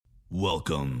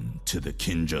Welcome to the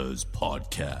Kinjas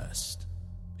Podcast.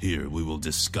 Here we will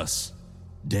discuss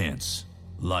dance,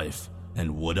 life,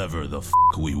 and whatever the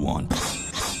we want.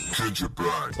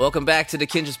 Welcome back to the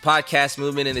Kinjas Podcast,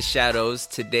 Movement in the Shadows.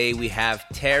 Today we have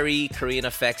Terry Korean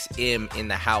Effects M in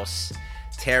the house.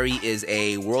 Terry is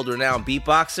a world-renowned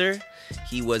beatboxer.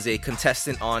 He was a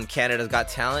contestant on Canada's Got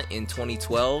Talent in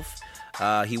 2012.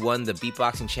 He won the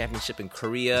beatboxing championship in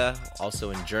Korea,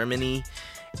 also in Germany.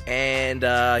 And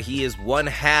he is one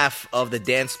half of the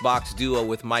Dance Box duo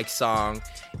with Mike Song.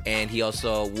 And we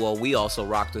also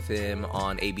rocked with him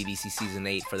on ABDC Season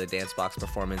 8 for the Dance Box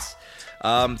performance.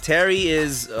 Terry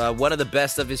is one of the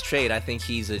best of his trade. I think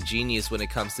he's a genius when it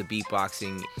comes to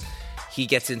beatboxing. He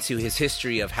gets into his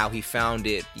history of how he found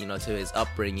it, to his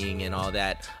upbringing and all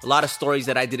that. A lot of stories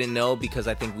that I didn't know because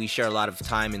I think we share a lot of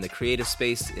time in the creative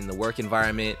space, in the work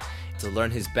environment. To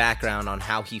learn his background on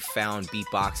how he found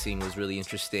beatboxing was really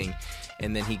interesting.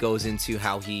 And then he goes into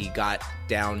how he got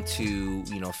down to,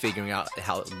 figuring out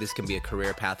how this can be a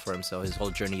career path for him. So his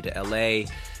whole journey to LA,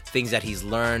 things that he's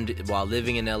learned while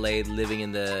living in LA, living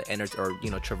in the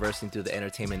traversing through the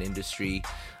entertainment industry.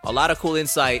 A lot of cool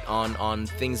insight on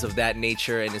things of that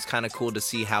nature, and it's kind of cool to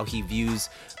see how he views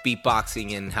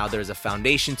beatboxing and how there's a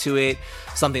foundation to it.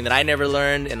 Something that I never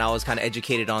learned, and I was kind of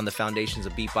educated on the foundations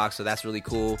of beatbox, so that's really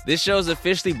cool. This show is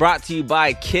officially brought to you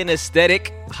by Kinesthetic.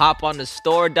 Hop on the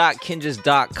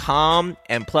store.kinjas.com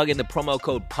and plug in the promo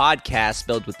code podcast,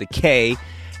 spelled with the K,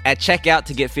 at checkout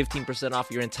to get 15% off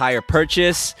your entire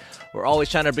purchase. We're always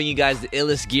trying to bring you guys the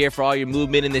illest gear for all your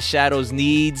movement in the shadows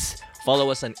needs. Follow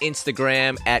us on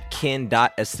Instagram at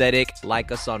kin.aesthetic.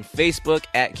 Like us on Facebook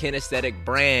at Kinesthetic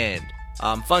Brand.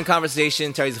 Fun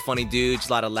conversation. Terry's a funny dude. Just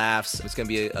a lot of laughs. It's going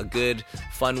to be a good,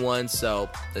 fun one. So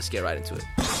let's get right into it.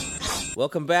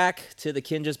 Welcome back to the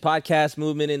Kinjas Podcast,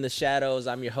 Movement in the Shadows.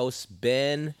 I'm your host,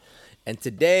 Ben. And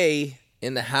today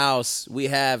in the house, we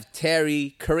have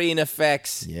Terry Korean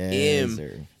Effects. Yes,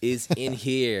 is in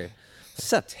here.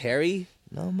 What's up, Terry?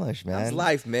 Not much, man. How's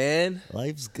life, man?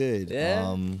 Life's good. Yeah.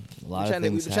 A lot We've of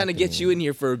things been trying to get you in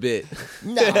here for a bit.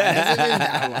 No, it hasn't been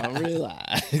that long.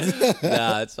 Relax.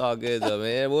 Nah, it's all good though,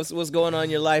 man. What's going on in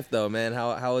your life though, man?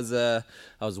 How's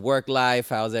work life?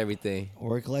 How's everything?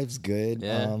 Work life's good.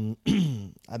 Yeah.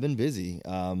 I've been busy.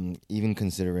 Even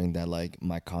considering that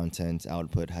my content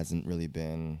output hasn't really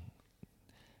been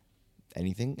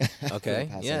anything. Okay. For the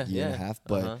past Yeah. year and a half,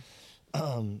 but. Uh-huh.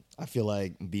 I feel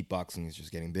like beatboxing is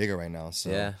just getting bigger right now. So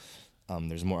Yeah.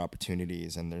 There's more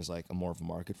opportunities and there's more of a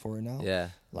market for it now. Yeah.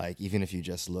 Even if you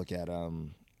just look at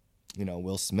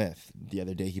Will Smith, the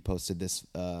other day he posted this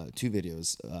 2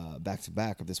 videos back to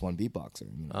back of this one beatboxer.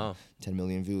 10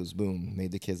 million views, boom,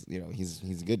 made the kids.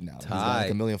 He's good now. He's got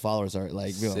 1 million followers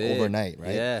overnight,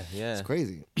 right? Yeah. It's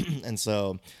crazy. And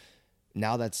so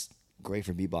now that's great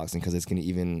for beatboxing because it's going to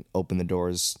even open the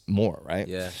doors more, right?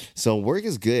 Yeah. So work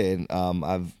is good.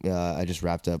 I just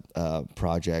wrapped up a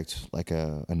project,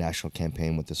 a national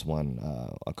campaign with this one,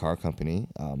 a car company.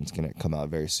 It's going to come out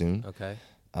very soon. Okay.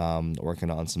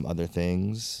 Working on some other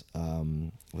things,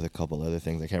 with a couple other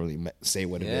things. I can't really say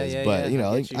what it is, Yeah, but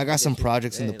yeah. I got some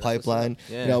projects in the pipeline.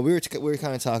 Yeah. We were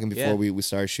kind of talking before we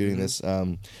started shooting this.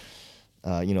 A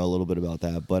little bit about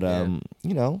that, but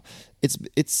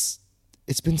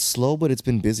it's been slow, but it's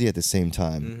been busy at the same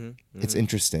time. It's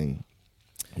interesting,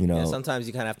 Yeah, sometimes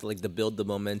you kind of have to build the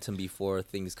momentum before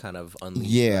things kind of unleash.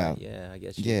 Yeah. Right? Yeah, I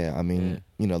guess. Yeah, I mean,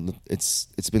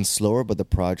 it's been slower, but the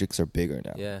projects are bigger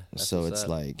now. Yeah, that's so what's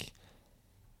it's up.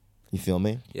 You feel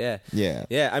me? Yeah. Yeah.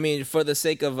 Yeah, I mean, for the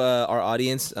sake of our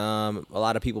audience, a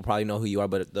lot of people probably know who you are,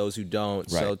 but those who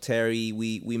don't. Right. So, Terry,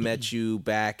 we met you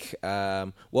back,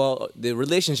 the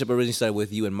relationship originally started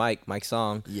with you and Mike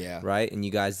Song. Yeah. Right? And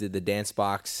you guys did the Dance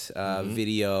Box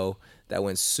video that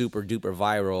went super duper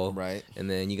viral. Right. And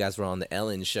then you guys were on the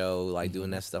Ellen show,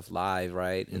 doing that stuff live,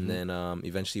 right? And then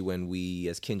eventually when we,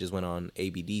 as Kinjas, went on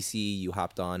ABDC, you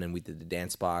hopped on and we did the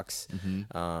Dance Box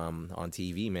on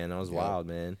TV, man. That was wild,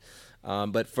 man.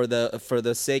 But for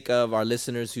the sake of our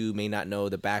listeners who may not know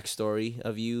the backstory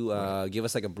of you, give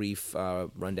us a brief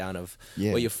rundown of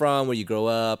where you're from, where you grow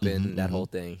up, and that whole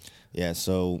thing. Yeah,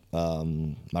 so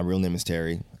my real name is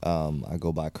Terry. I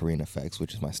go by Korean Effects,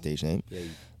 which is my stage name. Yeah.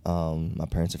 My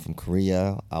parents are from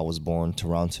Korea. I was born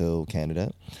Toronto,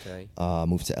 Canada. Okay.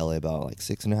 Moved to LA about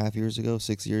 6.5 years ago,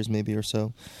 6 years maybe or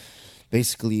so.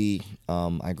 Basically,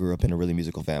 I grew up in a really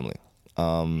musical family.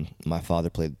 My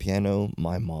father played the piano.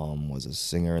 My mom was a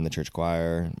singer in the church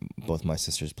choir. Both my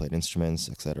sisters played instruments,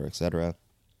 et cetera, et cetera.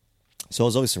 So I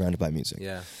was always surrounded by music.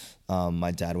 Yeah. My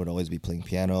dad would always be playing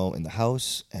piano in the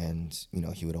house, and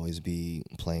he would always be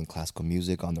playing classical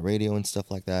music on the radio and stuff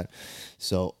like that.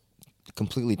 So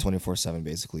completely 24/7,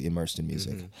 basically immersed in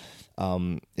music.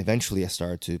 Eventually, I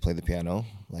started to play the piano,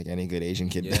 like any good Asian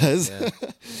kid does. Yeah.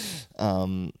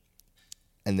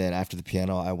 And then after the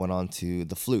piano, I went on to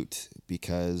the flute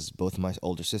because both of my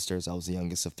older sisters, I was the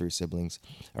youngest of 3 siblings,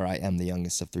 or I am the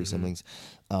youngest of 3 siblings.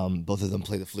 Both of them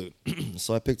play the flute.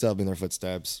 So I picked up in their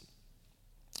footsteps,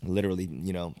 literally,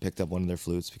 picked up one of their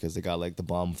flutes because they got like the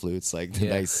bomb flutes, like the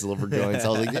nice silver joints. I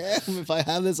was like, damn, if I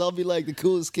have this, I'll be like the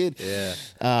coolest kid. Yeah.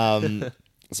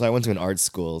 So I went to an art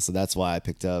school. So that's why I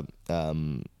picked up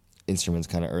instruments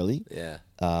kind of early. Yeah.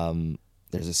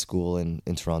 There's a school in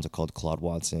Toronto called Claude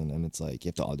Watson, and it's like you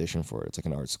have to audition for it. It's like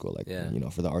an art school, like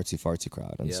for the artsy fartsy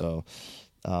crowd. And so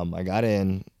I got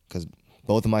in because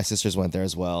both of my sisters went there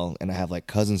as well, and I have like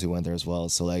cousins who went there as well.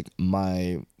 So like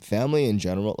my family in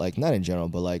general, like not in general,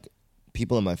 but like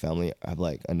people in my family have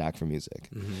like a knack for music.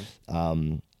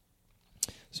 So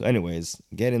anyways,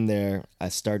 get in there. I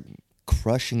start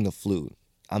crushing the flute.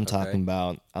 I'm talking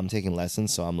about I'm taking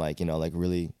lessons, so I'm like like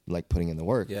really like putting in the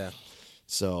work. Yeah.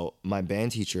 So my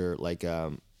band teacher, like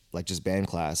just band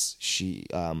class,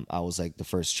 I was like the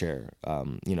first chair.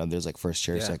 There's like first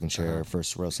chair, second chair,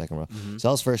 first row, second row. So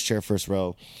I was first chair, first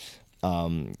row,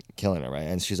 killing it, right?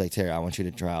 And she's like, Terry, I want you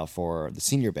to try out for the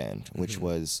senior band, which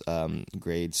was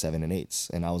grade 7 and 8s,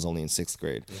 and I was only in 6th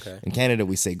grade. Okay. In Canada,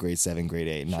 we say grade 7, grade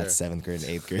 8, not 7th grade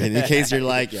and 8th grade. In case you're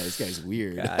like, yeah, this guy's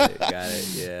weird. Got it.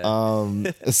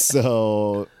 Yeah.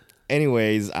 So,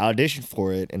 anyways, I auditioned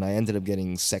for it, and I ended up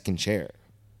getting second chair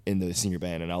in the senior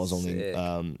band, and I was only,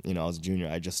 I was a junior.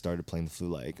 I just started playing the flute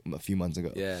like a few months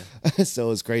ago. Yeah. So it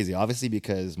was crazy. Obviously,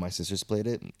 because my sisters played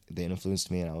it, they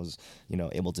influenced me, and I was,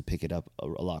 able to pick it up a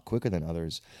lot quicker than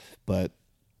others. But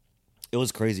it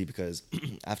was crazy because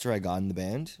after I got in the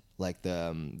band, like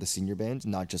the senior band,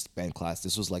 not just band class,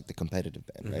 this was like the competitive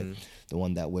band, right? The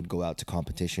one that would go out to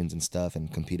competitions and stuff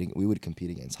and competing. We would compete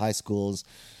against high schools,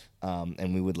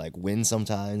 and we would like win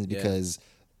sometimes because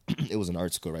it was an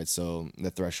art school, right? So the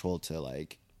threshold to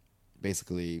like,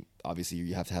 basically, obviously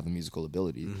you have to have a musical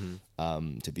ability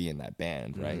to be in that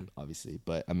band, right? Obviously,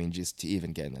 but I mean, just to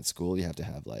even get in that school, you have to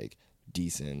have like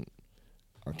decent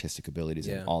artistic abilities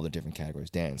in all the different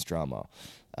categories: dance, drama,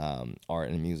 art,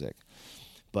 and music.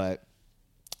 But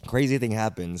crazy thing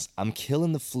happens. I'm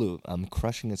killing the flute. I'm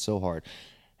crushing it so hard,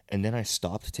 and then I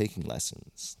stopped taking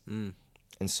lessons. And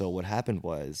so what happened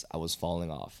was I was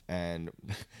falling off, and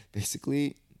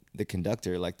basically the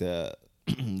conductor, like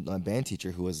my band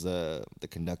teacher, who was the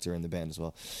conductor in the band as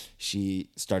well, she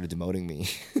started demoting me.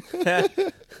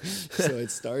 So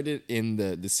it started in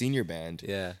the senior band.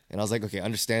 Yeah. And I was like, okay,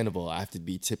 understandable. I have to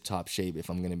be tip top shape if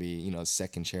I'm going to be,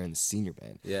 second chair in the senior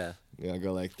band. Yeah. I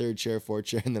go like third chair, fourth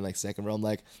chair, and then like second row. I'm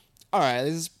like, all right,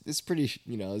 it's pretty,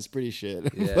 it's pretty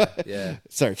shit. Yeah. Yeah.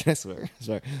 Sorry, can I swear?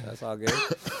 Sorry. That's all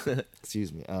good.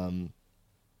 Excuse me.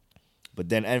 But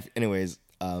then, anyways,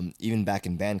 even back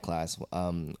in band class,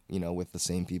 with the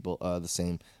same people,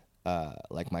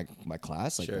 like my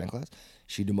class, like band class,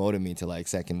 she demoted me to like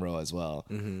second row as well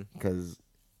because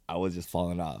I was just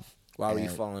falling off. Why were you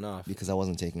falling off? Because I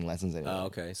wasn't taking lessons anymore. Oh,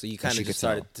 okay. So you kind of just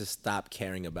started to stop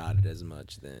caring about it as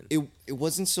much then. It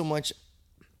wasn't so much.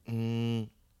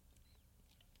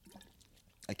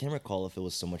 I can't recall if it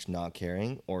was so much not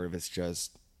caring or if it's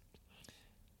just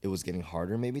it was getting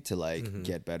harder maybe to like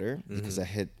get better because I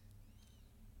hit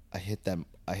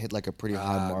like a pretty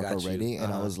high mark already,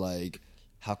 and I was like,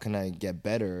 how can I get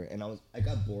better? And I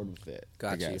got bored with it.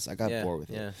 I got bored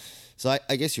with it. So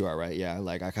I guess you are right. Yeah,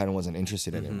 like I kind of wasn't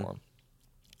interested anymore.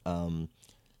 And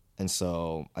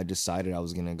so I decided I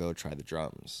was gonna go try the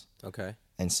drums. Okay.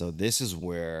 And so this is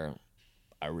where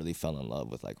I really fell in love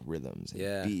with like rhythms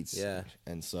and beats. Yeah.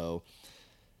 And so,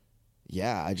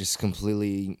 I just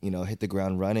completely, hit the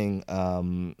ground running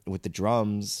with the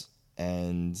drums,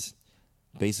 and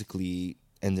basically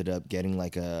ended up getting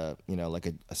like a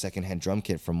secondhand drum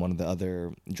kit from one of the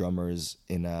other drummers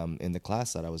in the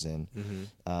class that I was in.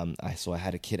 So I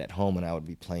had a kit at home, and I would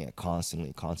be playing it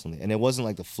constantly. And it wasn't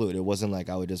like the flute. It wasn't like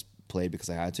I would just play because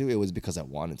I had to. It was because I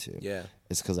wanted to. Yeah.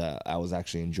 It's because I was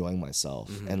actually enjoying myself.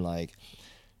 And like,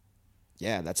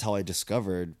 that's how I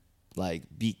discovered like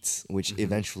beats, which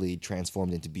eventually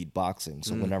transformed into beatboxing.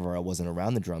 So whenever I wasn't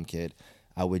around the drum kit,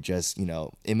 I would just,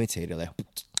 imitate it, like,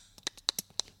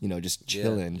 just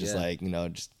chilling, just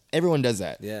everyone does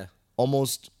that. Yeah.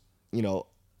 Almost,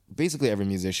 basically every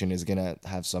musician is gonna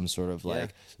have some sort of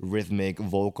like rhythmic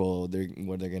vocal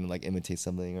where they're gonna like imitate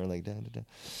something or like da da da.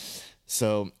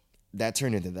 So that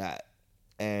turned into that,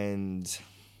 and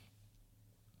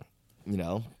you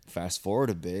know, fast forward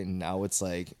a bit, and now it's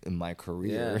like in my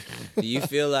career. Do you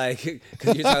feel like,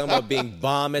 because you're talking about being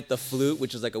bomb at the flute,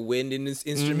 which is like a wind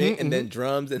instrument, and then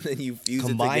drums, and then you fuse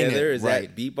Combine it together? it, Is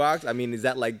right. that beatbox? I mean, is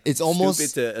that like It's almost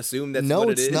stupid to assume that's no, what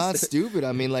it is? it's not stupid.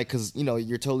 I mean, like, because you know,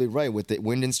 you're totally right with the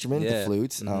wind instrument, the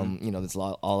flute. You know, it's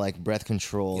all like breath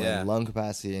control and lung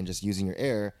capacity, and just using your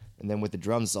air. And then with the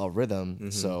drums, it's all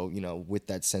rhythm. So you know, with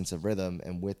that sense of rhythm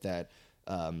and with that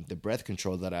the breath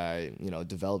control that I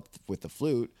developed with the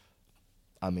flute.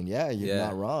 I mean, yeah, you're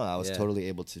not wrong. I was totally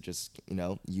able to just,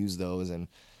 use those and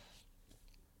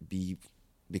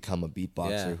become a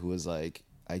beatboxer who was like,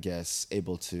 I guess,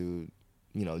 able to,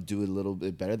 do it a little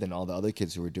bit better than all the other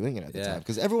kids who were doing it at the time.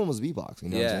 Because everyone was beatboxing, you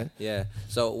know what I'm saying? Yeah.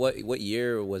 So what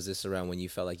year was this around when you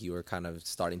felt like you were kind of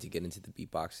starting to get into the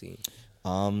beatbox scene?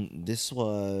 This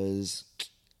was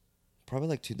probably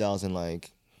like 2000,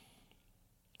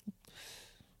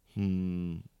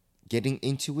 getting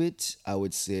into it, I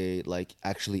would say, like,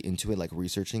 actually into it, like,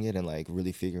 researching it and, like,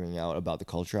 really figuring out about the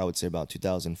culture, I would say about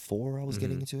 2004 I was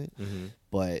getting into it.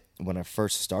 But when I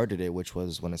first started it, which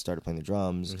was when I started playing the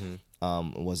drums,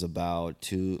 was about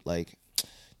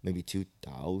maybe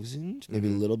 2000, maybe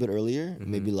a little bit earlier,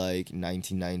 maybe, like,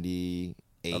 1998,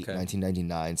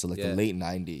 1999, so, like, the late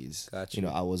 90s. Gotcha.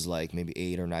 I was, like, maybe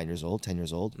 8 or 9 years old, 10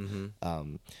 years old.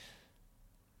 And,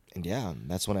 yeah,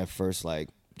 that's when I first, like,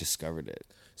 discovered it.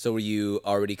 So were you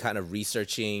already kind of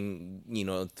researching,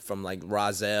 from like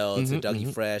Rozelle to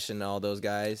Dougie Fresh and all those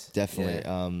guys? Definitely.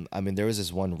 Yeah. I mean, there was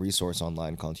this one resource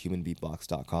online called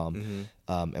humanbeatbox.com.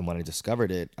 And when I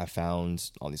discovered it, I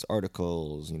found all these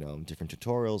articles, different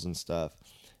tutorials and stuff.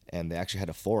 And they actually had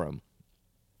a forum.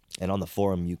 And on the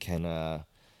forum, you can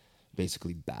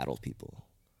basically battle people.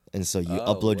 And so you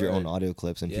upload your own audio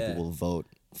clips and people will vote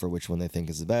for which one they think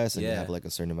is the best. And you have like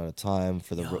a certain amount of time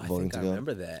for the voting to go. I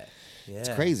remember that. Yeah. It's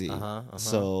crazy.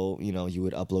 So, you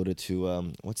would upload it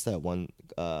to, what's that one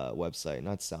website?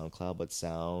 Not SoundCloud, but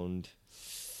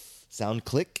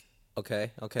SoundClick.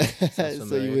 Okay.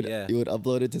 So you would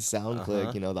upload it to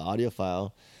SoundClick, the audio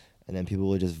file, and then people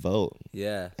would just vote.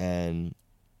 Yeah. And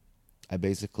I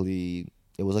basically,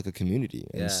 it was like a community.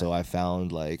 And so I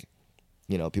found like,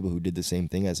 people who did the same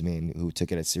thing as me and who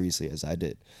took it as seriously as I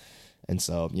did. And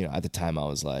so, at the time I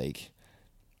was like,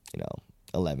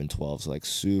 11, 12, so like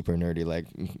super nerdy, like,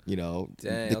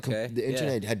 the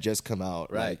internet had just come out,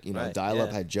 right?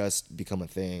 Dial-up had just become a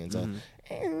thing, and so,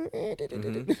 dial-up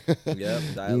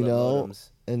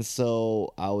modems. And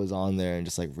so I was on there and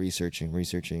just like researching,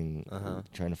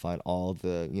 trying to find all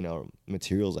the,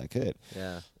 materials I could,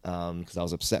 because I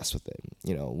was obsessed with it.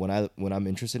 When I'm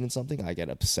interested in something, I get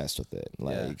obsessed with it.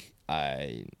 Like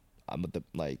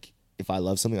if I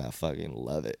love something, I fucking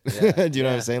love it. Do you know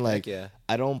what I'm saying? Like,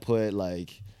 I don't put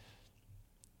like,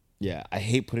 I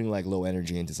hate putting like low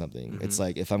energy into something. It's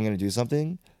like, if I'm going to do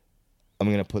something, I'm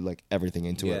going to put like everything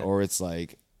into it, or it's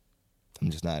like, I'm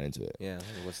just not into it. Yeah.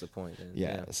 What's the point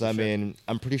then? So, I mean,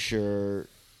 I'm pretty sure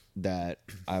that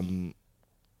I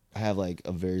have like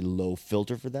a very low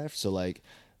filter for that. So like,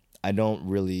 I don't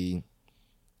really,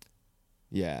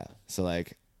 so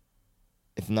like,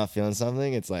 if I'm not feeling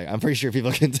something, it's like, I'm pretty sure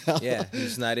people can tell. Yeah, you're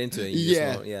just not into it.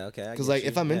 Okay. Because like,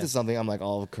 if I'm into something, I'm like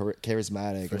all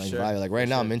charismatic and like vibe. Like right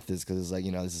now, I'm into this because it's like,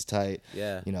 this is tight.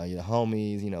 Yeah. You're the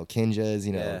homies,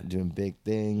 Kinjas, doing big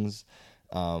things.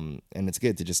 And it's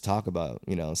good to just talk about,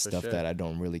 stuff that I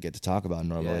don't really get to talk about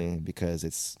normally because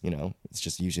it's, it's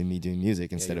just usually me doing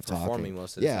music instead of talking.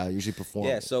 Most of the time. I usually perform.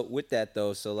 Yeah. So with that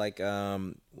though, so like,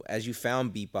 as you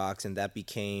found beatbox and that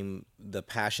became the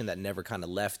passion that never kind of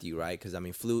left you, right? Because I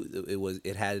mean, flute,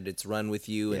 it had its run with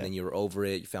you, and then you were over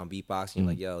it. You found beatbox, and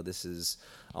you're like, yo,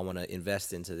 I want to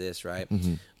invest into this, right?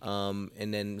 And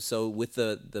then so with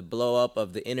the blow up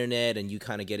of the internet and you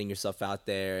kind of getting yourself out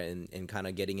there and kind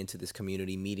of getting into this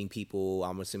community, meeting people.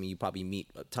 I'm assuming you probably meet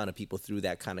a ton of people through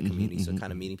that kind of community. So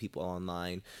kind of meeting people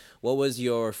online. What was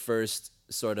your first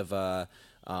sort of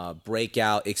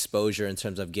breakout exposure in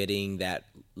terms of getting that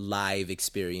live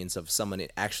experience of someone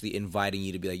actually inviting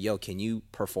you to be like, yo, can you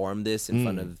perform this in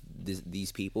front of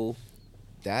these people?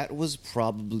 That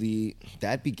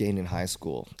began in high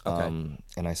school. And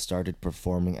I started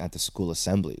performing at the school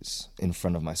assemblies in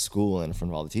front of my school and in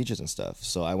front of all the teachers and stuff.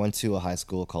 So I went to a high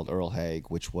school called Earl Haig,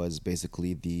 which was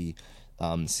basically the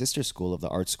sister school of the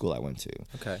art school I went to.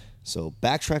 Okay. So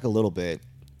backtrack a little bit.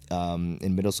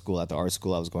 In middle school at the art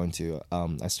school I was going to,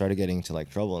 I started getting into like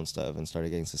trouble and stuff and started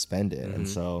getting suspended. And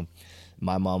so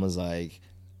my mom was like,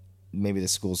 maybe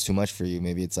this school's too much for you.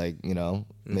 Maybe it's like, you know,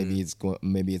 maybe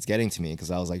it's getting to me,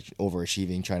 because I was like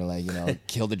overachieving, trying to like, you know,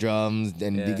 kill the drums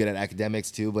and be good at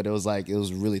academics too. But it was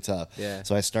really tough. Yeah.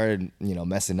 So I started, you know,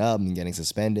 messing up and getting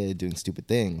suspended, doing stupid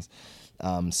things.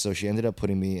 So she ended up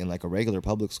putting me in like a regular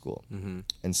public school.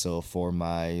 And so for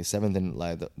my seventh and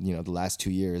like, the last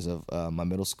 2 years of my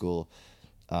middle school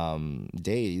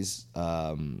days,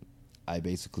 I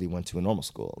basically went to a normal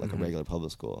school, like a regular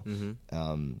public school.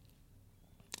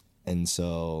 And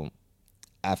so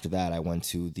after that, I went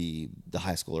to the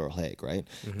high school, Earl Haig, right?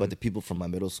 But the people from my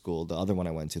middle school, the other one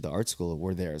I went to, the art school,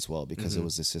 were there as well, because it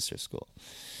was a sister school.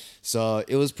 So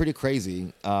it was pretty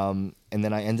crazy. And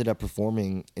then I ended up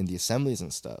performing in the assemblies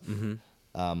and stuff.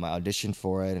 I auditioned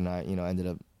for it, and I, you know, ended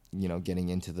up, you know, getting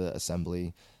into the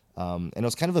assembly. And it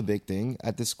was kind of a big thing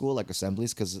at this school, like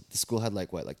assemblies, because the school had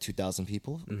like 2,000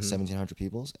 people, 1,700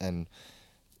 people. And,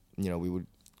 you know, we would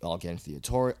all get into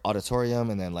the auditorium,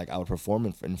 and then like I would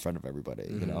perform in front of everybody,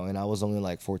 you know, and I was only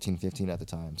like 14, 15 at the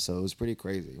time. So it was pretty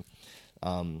crazy.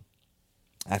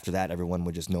 After that, everyone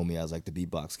would just know me as like the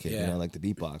beatbox kid, you know, like the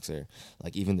beatboxer.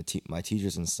 Like even my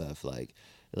teachers and stuff, like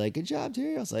good job,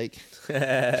 Terry. I was like,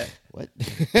 what?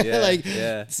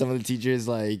 Some of the teachers,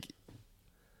 like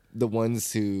the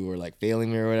ones who were like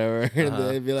failing me or whatever,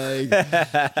 they'd be like,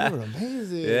 "You're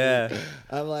amazing."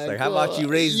 I'm like, how about you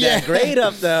raise that grade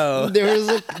up though?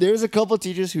 There was a couple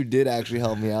teachers who did actually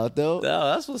help me out though.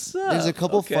 No, that's what's up. There's a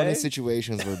couple funny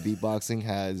situations where beatboxing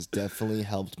has definitely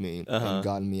helped me and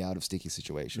gotten me out of sticky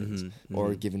situations,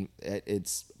 or given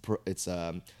it's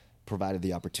provided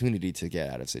the opportunity to get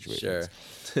out of situations.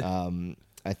 Sure.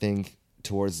 I think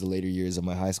towards the later years of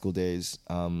my high school days,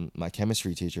 my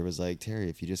chemistry teacher was like, "Terry,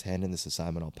 if you just hand in this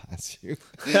assignment, I'll pass you."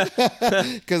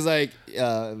 Because like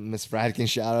Miss Fradkin,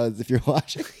 shout out if you're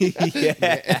watching.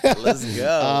 Let's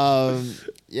go.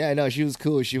 No, she was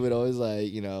cool. She would always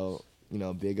like, you know,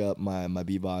 big up my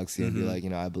beatboxing and be like, you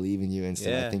know, I believe in you and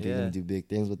stuff. I think you're gonna do big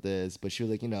things with this. But she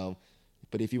was like, you know,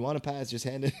 but if you want to pass, just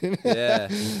hand it in.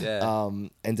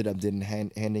 Ended up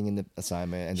handing in the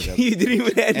assignment. You didn't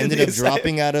even ended up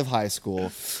dropping out of high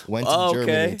school. Went to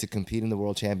Germany to compete in the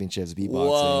World Championships beatboxing.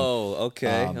 Whoa,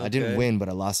 okay. I didn't win, but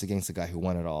I lost against the guy who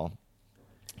won it all.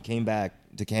 Came back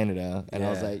to Canada, and I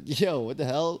was like, yo, what the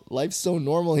hell? Life's so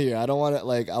normal here. I don't want to,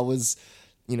 like, I was,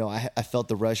 you know, I felt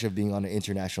the rush of being on an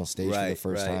international stage for the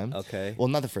first time. Okay. Well,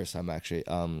 not the first time, actually.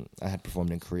 I had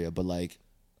performed in Korea, but, like,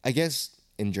 I guess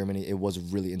in Germany, it was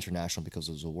really international because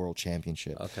it was a world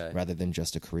championship rather than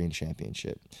just a Korean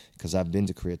championship. Because I've been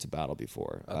to Korea to battle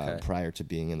before prior to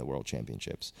being in the world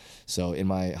championships. So in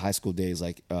my high school days,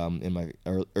 like in my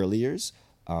early years,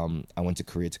 I went to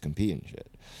Korea to compete and shit.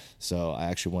 So I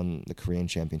actually won the Korean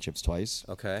championships twice.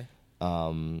 Okay.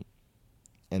 And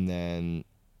then,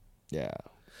 yeah.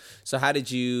 So how did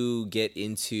you get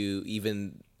into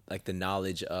even like the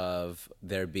knowledge of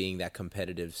there being that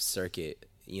competitive circuit?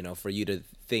 You know, for you to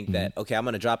think that, okay, I'm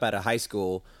going to drop out of high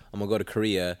school, I'm going to go to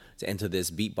Korea to enter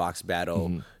this beatbox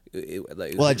battle.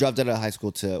 I dropped out of high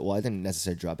school I didn't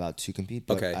necessarily drop out to compete,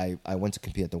 but I went to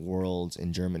compete at the Worlds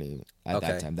in Germany at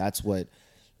that time. That's what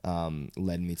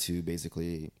led me to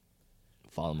basically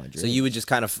follow my dream. So you would just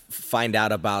kind of find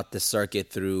out about the circuit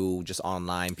through just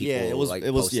online people? Yeah, it was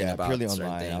about purely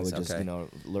online. Things. I would just, you know,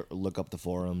 look up the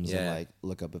forums and like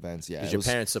look up events. Yeah. Did your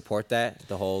parents support that?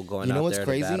 The whole going out there? You know what's to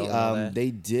crazy? battle and all that? They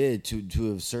did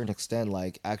to a certain extent.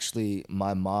 Like actually,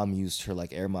 my mom used her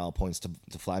like air mile points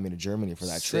to fly me to Germany for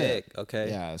that trip. Okay.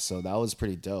 Yeah, so that was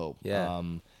pretty dope. Yeah.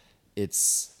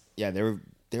 They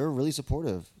were really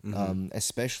supportive,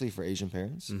 especially for Asian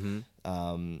parents.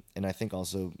 And I think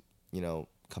also, you know,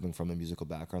 coming from a musical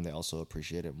background, they also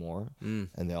appreciate it more. And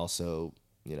they also,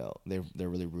 you know, they're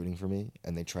really rooting for me,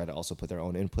 and they try to also put their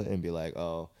own input and be like,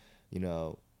 oh, you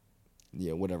know,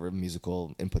 whatever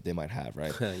musical input they might have,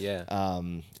 right? Yeah.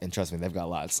 And trust me, they've got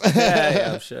lots.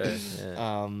 Yeah, I'm sure.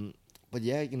 Yeah. But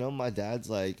yeah, you know, my dad's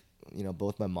like, you know,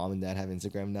 both my mom and dad have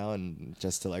Instagram now, and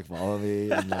just to like follow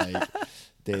me, and like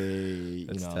they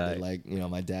like, you know,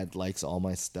 my dad likes all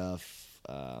my stuff.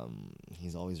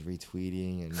 He's always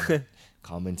retweeting and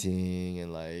commenting,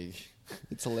 and like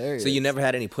it's hilarious. So you never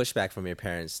had any pushback from your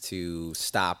parents to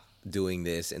stop doing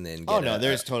this and then get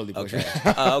there's totally pushback.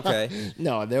 Okay. Oh, okay.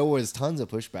 No, there was tons of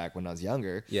pushback when I was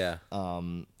younger. Yeah.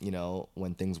 You know,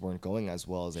 when things weren't going as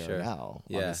well as they are now,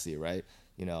 obviously, right?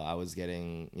 You know, I was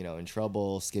getting, you know, in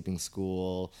trouble, skipping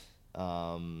school,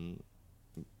 you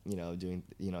know, doing,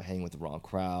 you know, hanging with the wrong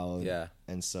crowd. Yeah.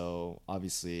 And so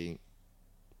obviously,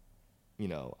 you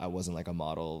know, I wasn't like a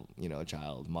model, you know,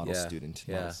 model student,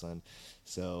 model son.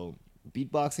 So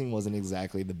beatboxing wasn't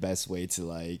exactly the best way to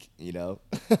like, you know.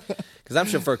 Because I'm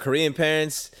sure for Korean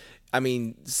parents, I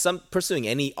mean, some pursuing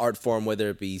any art form, whether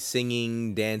it be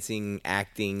singing, dancing,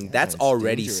 acting, that's it's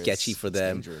already dangerous. sketchy for It's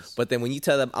them. dangerous. But then when you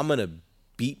tell them, I'm gonna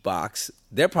beatbox,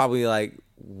 they're probably like,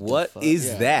 what is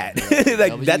Yeah, that? yeah.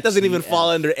 Like that doesn't even fall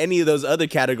WTF. under any of those other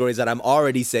categories that I'm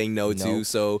already saying no to. Nope.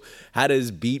 So how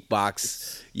does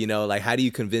beatbox, you know, like how do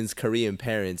you convince Korean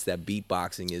parents that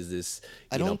beatboxing is this,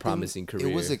 I you know, don't promising think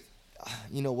career? It was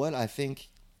you know what? I think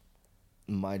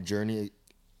my journey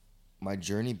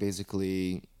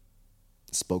basically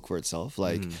spoke for itself.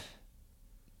 Like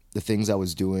the things I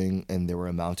was doing and they were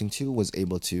amounting to was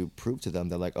able to prove to them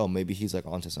that like, oh, maybe he's like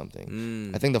onto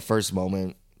something. I think the first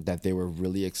moment that they were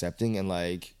really accepting and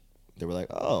like they were like,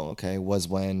 oh, okay, was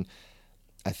when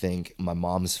I think my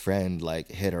mom's friend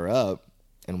like hit her up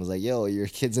and was like, yo, your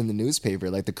kid's in the newspaper,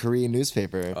 like the Korean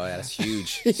newspaper. Oh, yeah, that's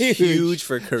huge. Huge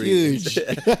for Koreans.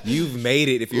 Huge. You've made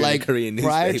it if you're in Like a Korean newspaper.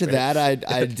 prior to that,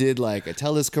 I did like a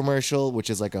TELUS commercial,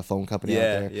 which is like a phone company out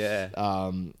there.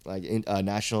 Yeah. Like a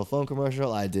national phone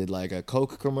commercial. I did like a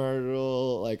Coke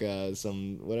commercial, like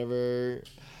some whatever.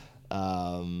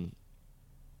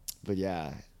 But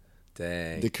yeah,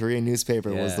 Dang. the Korean newspaper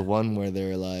was Yeah. the one where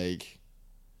they're like,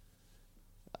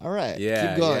 all right,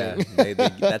 Yeah, keep going. yeah.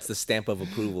 That's the stamp of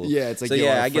approval. Yeah, it's like, so, yo,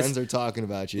 yeah, our I guess friends are talking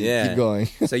about you. yeah. Keep going.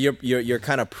 So you're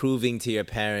kind of proving to your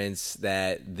parents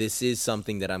that this is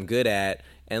something that I'm good at,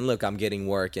 and look, I'm getting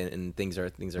work, and things are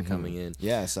coming in.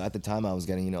 Yeah, so at the time I was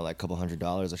getting, you know, like a couple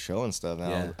 $100 a show and stuff. And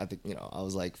Yeah. I think, you know, I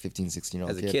was like 15,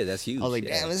 16-year-old As a kid, that's huge. I was like,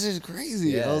 Yeah. damn, this is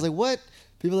crazy. Yeah. I was like, what?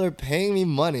 People are paying me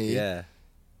money Yeah.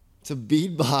 to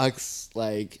beatbox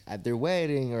like at their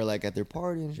wedding or like at their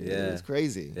party and shit. Yeah. It was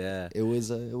crazy. Yeah. It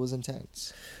was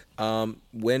intense.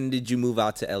 When did you move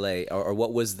out to LA, or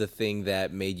what was the thing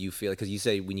that made you feel? Because you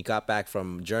say when you got back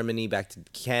from Germany back to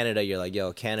Canada, you're like,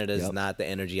 yo, Canada's Yep. not the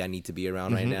energy I need to be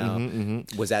around right now.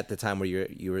 Was that the time where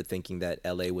you were thinking that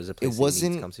LA was a place It that you need to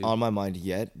wasn't come to? on my mind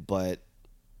yet, but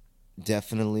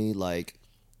definitely like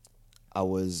I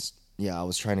was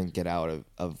trying to get out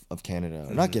of Canada.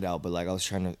 Not get out, but like I was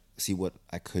trying to see what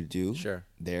I could do Sure.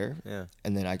 there. Yeah.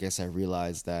 And then I guess I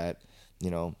realized that, you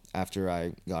know, after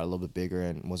I got a little bit bigger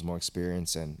and was more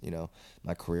experienced and, you know,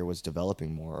 my career was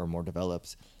developing more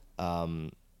developed, I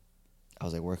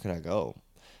was like, where could I go?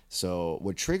 So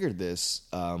what triggered this,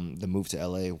 the move to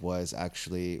LA, was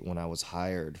actually when I was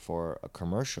hired for a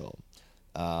commercial.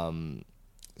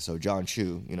 So John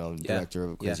Chu, you know, director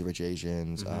of Crazy Rich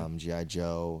Asians, G.I.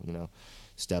 Joe, you know,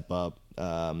 Step Up.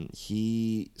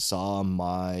 He saw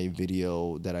my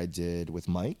video that I did with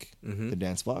Mike, the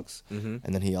Dance Box, and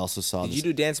then he also saw. Did you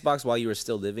do Dance Box while you were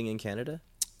still living in Canada?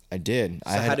 I did.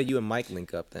 So how did you and Mike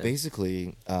link up then?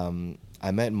 Basically,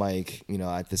 I met Mike, you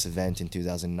know, at this event in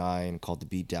 2009 called the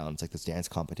Beatdown. It's like this dance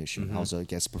competition. I was a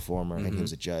guest performer and he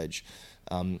was a judge.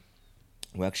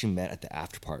 We actually met at the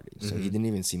after party, so he didn't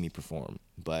even see me perform.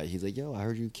 But he's like, "Yo, I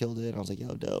heard you killed it." And I was like,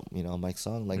 "Yo, dope." You know, Mike's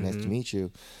song, like, nice to meet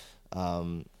you.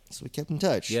 So we kept in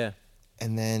touch. Yeah.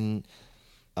 And then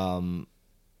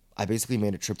I basically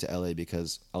made a trip to LA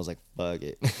because I was like, fuck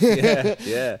it.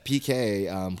 Yeah.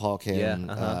 PK, Paul Kim,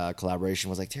 Yeah, collaboration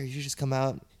was like, Terry, you should just come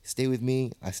out, stay with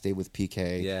me. I stayed with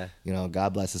PK. Yeah. You know,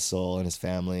 God bless his soul and his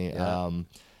family. Yeah.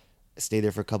 Stayed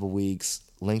there for a couple weeks,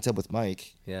 linked up with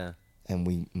Mike, Yeah. and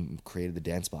we created the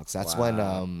Dance Box. That's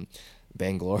Wow. when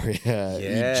Bangloria,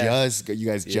 Yeah. you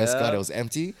guys just got Yeah. it was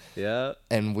empty. Yeah.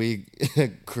 And we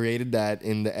created that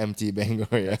in the empty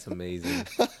Bangloria. That's amazing.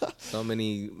 So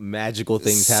many magical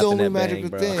things So happen many at magical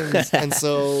Bang, bro. things. And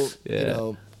so, Yeah. you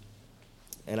know,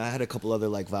 and I had a couple other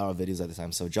like viral videos at the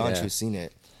time. So John Yeah. Chu's seen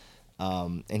it.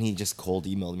 And he just cold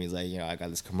emailed me. He's like, you know, I got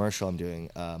this commercial. I'm doing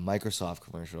a Microsoft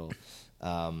commercial.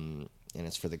 And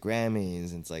it's for the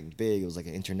Grammys. And it's like big. It was like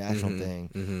an international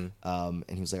thing. And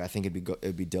he was like, I think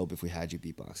it'd be dope if we had you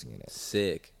beatboxing in it.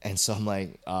 Sick. And so I'm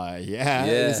like, yeah. Yeah,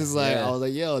 This is like, yeah. I was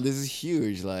like, yo, this is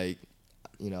huge. Like,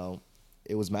 you know,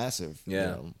 it was massive. Yeah. You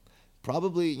know?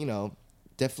 Probably, you know,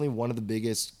 definitely one of the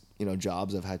biggest, you know,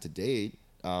 jobs I've had to date.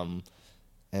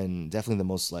 And definitely the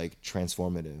most like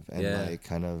transformative and Yeah. like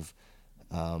kind of,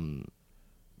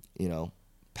 you know,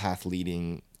 path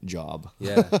leading job.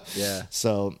 Yeah. Yeah.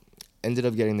 So ended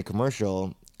up getting the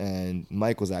commercial, and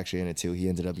Mike was actually in it too. He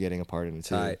ended up getting a part in it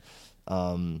too. Tight.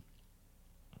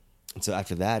 So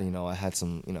after that, you know, I had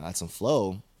some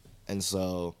flow, and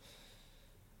so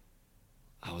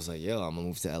I was like, "Yo, I'm gonna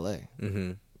move to LA."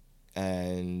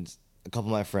 And a couple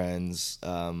of my friends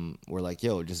were like,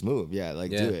 "Yo, just move, yeah,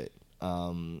 like do it."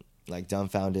 Like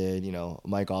Dumbfounded, you know,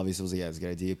 Mike obviously was like, "Yeah, it's a good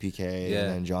idea." PK, Yeah.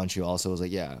 and then John Chu also was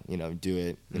like, "Yeah, you know, do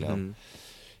it," you know.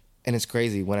 And it's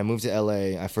crazy. When I moved to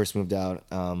LA, I first moved out.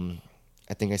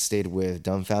 I think I stayed with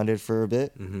Dumbfounded for a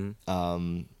bit.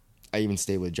 I even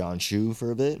stayed with John Chu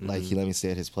for a bit. Like he let me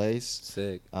stay at his place.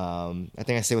 Sick. I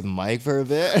think I stayed with Mike for a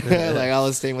bit. Like I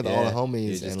was staying with all the homies.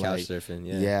 You're just and couch like, surfing.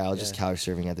 Yeah, I was just couch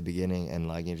surfing at the beginning, and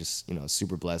like you're just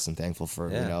super blessed and thankful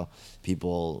for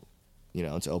people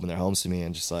to open their homes to me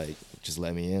and just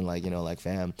let me in, like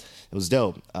fam. It was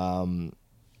dope. And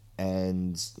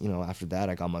after that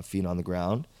I got my feet on the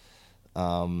ground,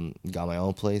 got my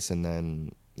own place, and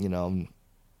then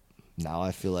now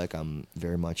I feel like I'm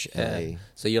very much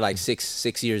So you're like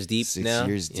six years deep now? 6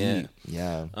 years deep,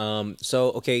 yeah.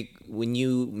 So, okay, when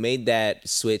you made that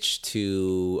switch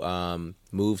to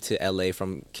move to LA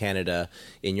from Canada,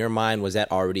 in your mind, was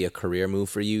that already a career move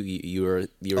for you? You were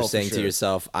saying to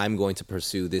yourself, I'm going to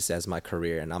pursue this as my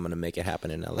career, and I'm going to make it happen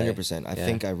in LA. 100%. I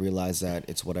think I realized that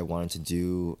it's what I wanted to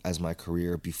do as my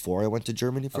career before I went to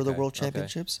Germany for the World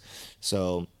Championships.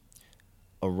 So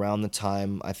around the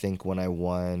time, I think, when I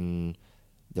won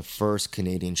the first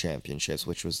Canadian Championships,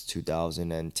 which was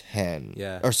 2010.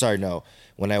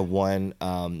 When I won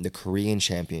the Korean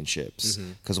Championships.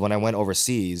 Because when I went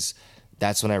overseas,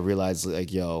 that's when I realized,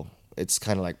 like, yo, it's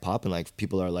kind of like popping. Like,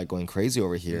 people are like going crazy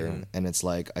over here. And it's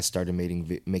like I started making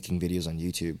videos on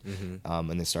YouTube,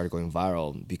 and they started going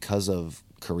viral because of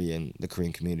the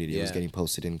Korean community. It was getting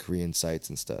posted in Korean sites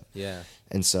and stuff. Yeah.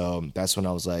 And so that's when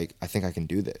I was like, I think I can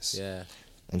do this. Yeah.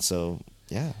 And so,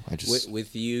 I just...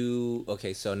 With you,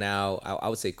 okay, so now I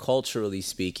would say culturally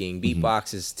speaking,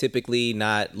 beatbox is typically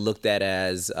not looked at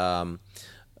as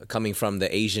coming from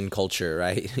the Asian culture,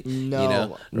 right?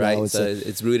 No. Right? No,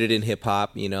 it's rooted in hip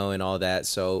hop, and all that.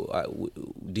 So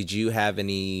did you have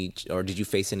any, or did you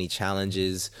face any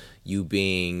challenges, you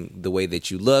being the way that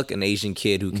you look, an Asian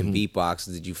kid who can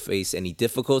beatbox? Did you face any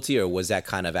difficulty, or was that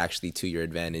kind of actually to your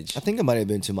advantage? I think it might have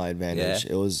been to my advantage.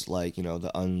 It was like,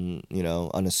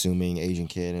 the unassuming Asian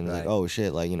kid, and like, oh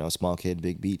shit, like, small kid,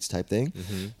 big beats type thing.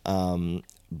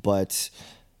 But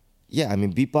yeah, I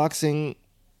mean, beatboxing,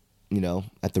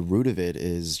 at the root of it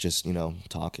is just,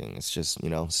 talking. It's just,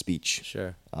 speech.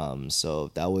 Sure.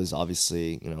 So that was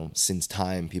obviously, since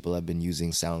time, people have been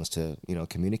using sounds to,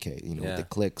 communicate, with the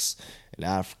clicks in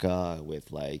Africa,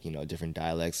 with like, different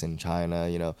dialects in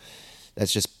China,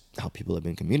 that's just how people have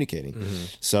been communicating.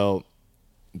 So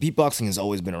beatboxing has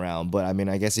always been around, but I mean,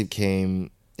 I guess it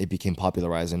became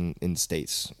popularized in the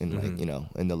States in like,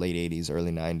 in the late 80s,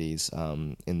 early 90s,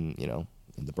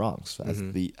 in the Bronx as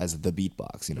the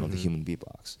beatbox, the human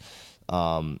beatbox.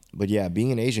 But yeah,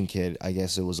 being an Asian kid, I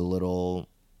guess it was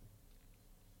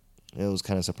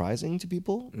kind of surprising to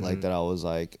people, like that I was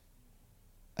like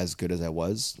as good as I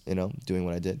was, doing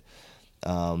what I did.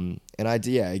 And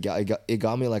it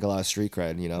got me like a lot of street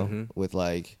cred, with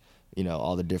like,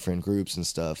 all the different groups and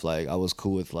stuff. Like I was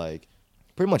cool with like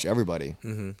pretty much everybody,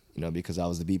 because I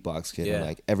was the beatbox kid, and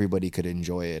like everybody could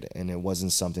enjoy it, and it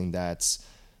wasn't something that's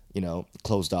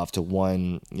closed off to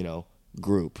one,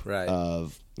 group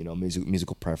of,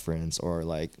 musical preference or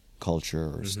like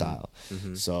culture or style.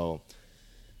 So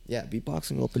yeah,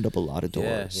 beatboxing opened up a lot of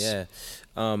doors.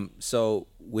 So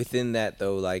within that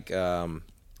though, like,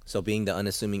 so being the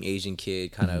unassuming Asian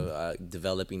kid, kind of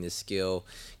developing this skill,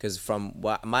 because from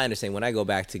my understanding, when I go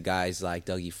back to guys like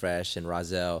Dougie Fresh and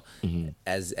Rozelle,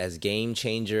 as game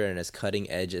changer and as cutting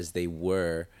edge as they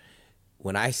were,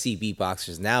 when I see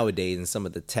beatboxers nowadays and some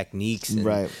of the techniques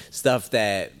and stuff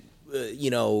that,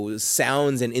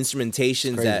 sounds and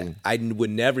instrumentations that I would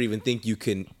never even think you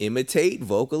can imitate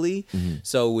vocally.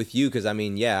 So with you, because I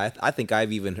mean, I think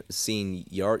I've even seen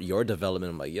your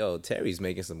development. I'm like, yo, Terry's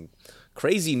making some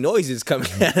crazy noises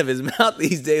coming out of his mouth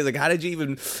these days. Like, how did you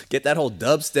even get that whole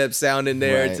dubstep sound in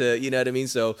there to, you know what I mean?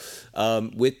 So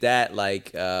with that,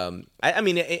 like, I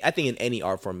mean, I think in any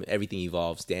art form, everything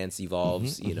evolves. Dance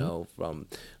evolves,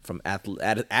 from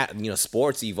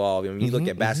sports evolve. I mean, you look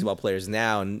at basketball players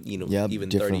now, and even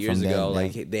 30 years ago,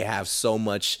 like they have so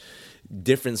much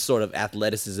different sort of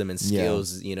athleticism and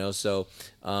skills. So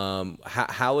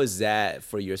how is that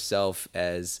for yourself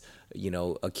as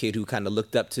a kid who kind of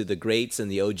looked up to the greats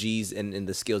and the OGs and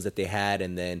the skills that they had,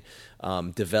 and then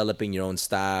developing your own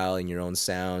style and your own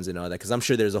sounds and all that? Because I'm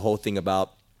sure there's a whole thing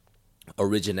about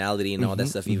originality and all that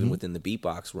stuff, even within the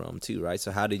beatbox realm too, right?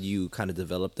 So how did you kind of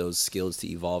develop those skills to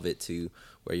evolve it to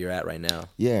where you're at right now?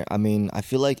 Yeah, I mean, I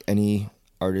feel like any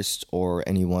artist or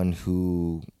anyone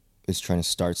who is trying to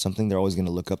start something, they're always going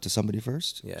to look up to somebody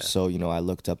first. Yeah. So, I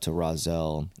looked up to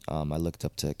Rozelle. I looked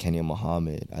up to Kenya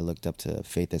Muhammad. I looked up to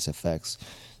Faith SFX.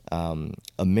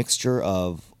 A mixture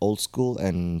of old school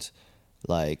and,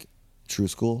 like, true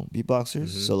school beatboxers.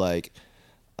 So, like,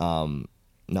 not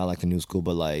like the new school,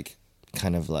 but, like,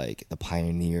 kind of like the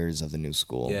pioneers of the new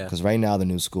school. Because right now the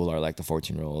new school are, like, the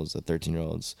 14-year-olds, the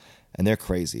 13-year-olds, and they're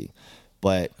crazy.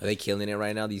 But are they killing it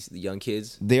right now? The young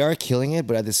kids. they are killing it,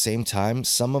 but at the same time,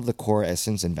 some of the core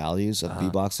essence and values of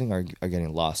beatboxing are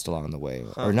getting lost along the way,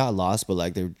 or not lost, but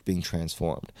like they're being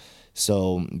transformed.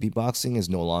 So beatboxing is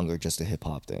no longer just a hip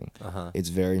hop thing. It's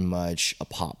very much a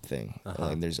pop thing.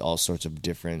 Like there's all sorts of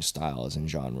different styles and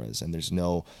genres, and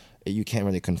you can't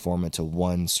really conform it to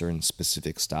one certain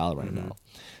specific style right now.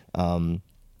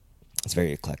 It's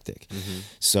very eclectic.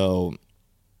 So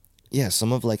yeah,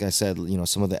 some of, like I said,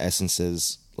 some of the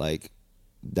essences like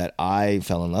that I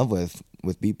fell in love with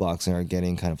beatboxing are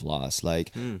getting kind of lost.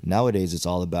 Like nowadays it's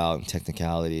all about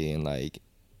technicality and like,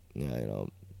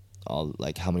 all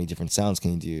like how many different sounds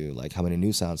can you do, like how many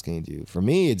new sounds can you do. For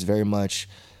me, it's very much,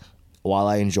 while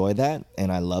I enjoy that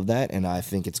and I love that and I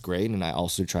think it's great, and I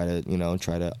also try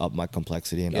to up my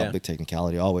complexity and up the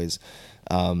technicality always,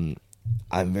 I'm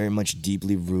very much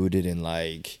deeply rooted in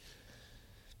like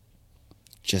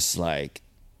just like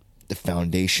the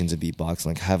foundations of beatboxing,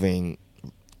 like having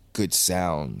good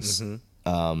sounds,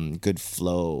 good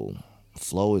flow.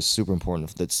 Flow is super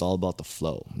important. It's all about the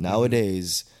flow.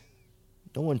 Nowadays,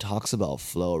 no one talks about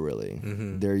flow really.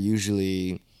 They're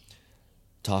usually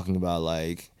talking about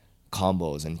like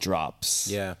combos and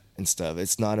drops and stuff.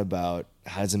 It's not about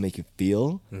how does it make you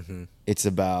feel. It's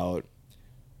about,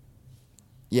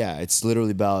 it's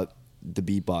literally about the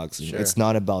beatboxing. Sure. It's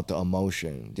not about the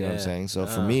emotion. Do you know what I'm saying? So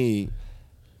for me,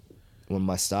 when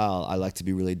my style, I like to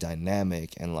be really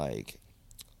dynamic and like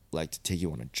to take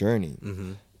you on a journey.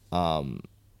 And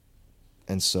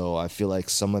so I feel like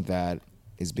some of that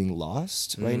is being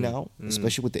lost right now,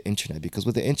 especially with the internet, because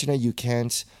with the internet you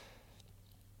can't,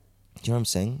 do you know what I'm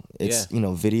saying? It's,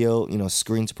 video,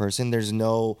 screen to person. There's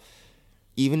no,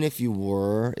 even if you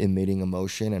were emitting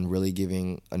emotion and really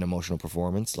giving an emotional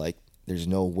performance, like there's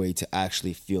no way to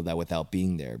actually feel that without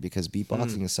being there, because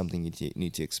beatboxing is something you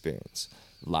need to experience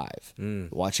live.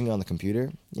 Watching it on the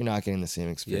computer, you're not getting the same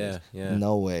experience.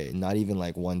 No way. Not even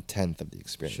like 1/10 of the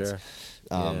experience.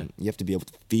 You have to be able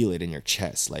to feel it in your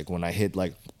chest. Like when I hit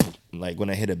like when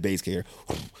I hit a bass kick,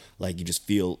 like you just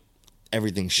feel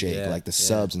everything shake, like the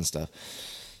subs and stuff.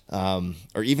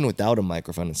 Or even without a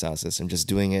microphone and sound system, just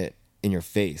doing it in your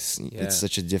face. It's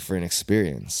such a different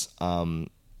experience.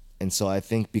 And so I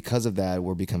think because of that,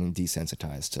 we're becoming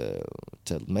desensitized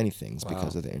to many things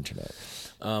because of the internet.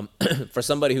 For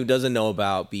somebody who doesn't know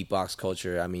about beatbox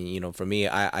culture, I mean, for me,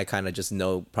 I kind of just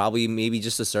know probably maybe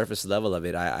just the surface level of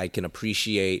it. I can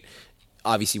appreciate,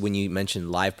 obviously, when you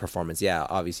mentioned live performance,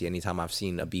 obviously, anytime I've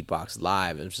seen a beatbox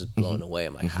live, I'm just blown away.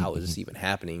 I'm like, how is this even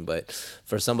happening? But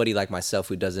for somebody like myself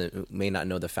who may not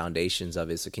know the foundations of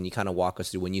it, so can you kind of walk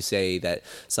us through when you say that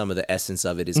some of the essence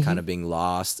of it is kind of being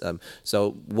lost?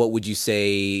 So what would you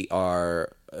say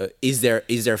is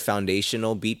there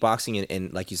foundational beatboxing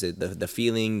and like you said, the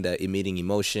feeling, the emitting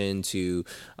emotion to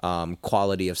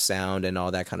quality of sound and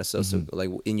all that kind of stuff? So like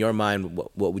in your mind,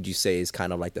 what would you say is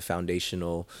kind of like the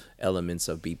foundational elements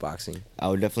of beatboxing? I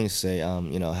would definitely say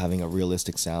having a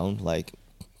realistic sound, like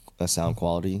a sound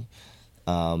quality,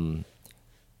 flow,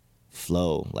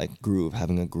 like groove,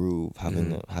 having a groove,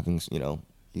 having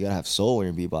you gotta have soul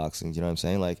in your beatboxing. Do you know what I'm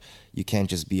saying? Like you can't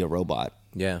just be a robot.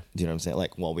 Yeah. Do you know what I'm saying?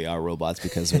 Like, well, we are robots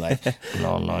because we're like, ladies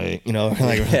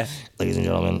and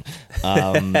gentlemen,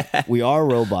 we are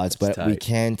robots, but we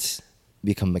can't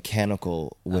become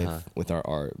mechanical with our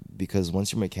art, because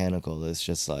once you're mechanical, it's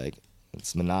just like,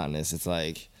 it's monotonous. It's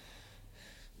like,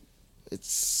 you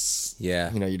just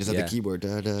have the keyboard,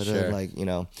 like,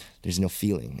 there's no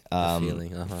feeling.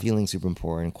 Feeling's super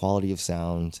important. Quality of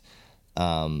sound,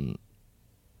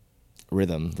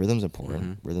 rhythm's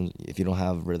important. Rhythm, if you don't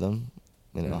have rhythm,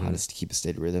 how to keep a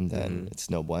steady rhythm, then it's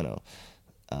no bueno.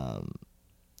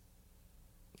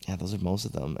 Those are most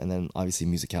of them. And then obviously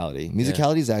musicality.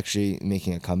 Musicality is actually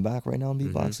making a comeback right now in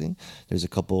beatboxing. There's a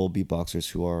couple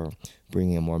beatboxers who are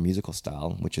bringing a more musical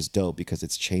style, which is dope because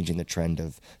it's changing the trend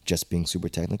of just being super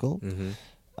technical.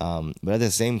 But at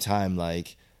the same time,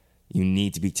 like, you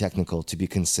need to be technical to be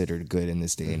considered good in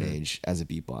this day and age as a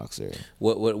beatboxer.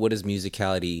 What is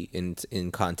musicality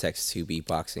in context to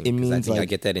beatboxing? It means, I think I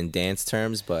get that in dance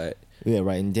terms, but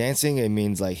right. In dancing, it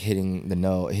means like hitting the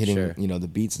note, the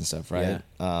beats and stuff, right?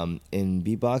 In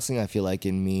beatboxing, I feel like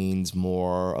it means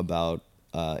more about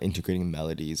integrating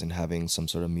melodies and having some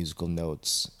sort of musical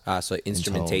notes. So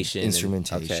instrumentation.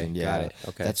 Instrumentation, yeah. Got it.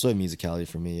 Okay. That's what musicality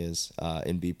for me is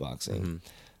in beatboxing.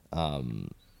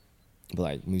 But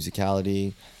like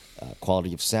musicality,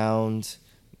 quality of sound,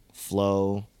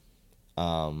 flow,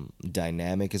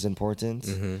 dynamic is important.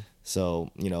 So,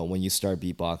 when you start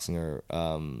beatboxing or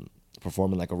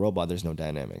performing like a robot, there's no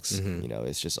dynamics.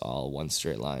 It's just all one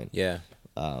straight line.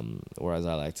 Whereas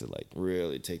I like to like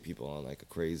really take people on like a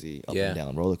crazy up Yeah. and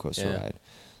down roller coaster Yeah. ride.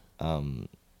 And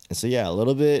so yeah, a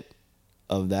little bit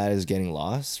of that is getting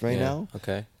lost right now.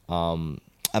 Okay.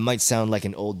 I might sound like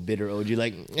an old bitter OG,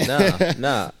 like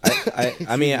No.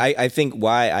 I mean, I think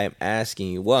why I'm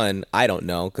asking you, one, I don't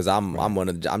know, because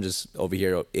I'm just over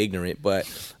here ignorant, but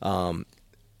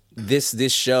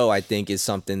this show I think is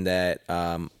something that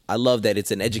I love, that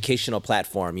it's an educational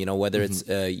platform. You know, whether it's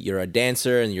you're a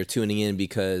dancer and you're tuning in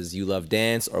because you love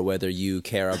dance, or whether you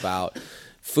care about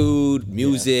food,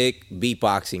 music,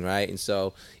 beatboxing, right? And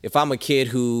so if I'm a kid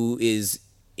who is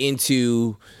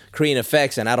into Korean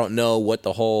effects and I don't know what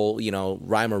the whole,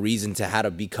 rhyme or reason to how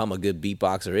to become a good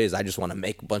beatboxer is, I just want to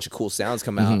make a bunch of cool sounds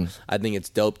come out. I think it's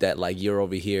dope that like you're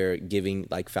over here giving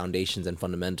like foundations and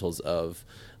fundamentals of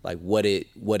like what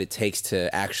it takes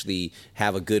to actually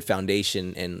have a good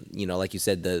foundation. And like you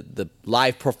said, the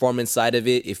live performance side of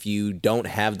it, if you don't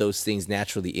have those things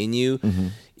naturally in you,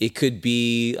 it could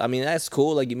be, I mean, that's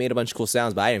cool, like you made a bunch of cool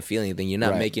sounds, but I didn't feel anything. You're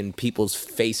not making people's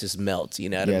faces melt, you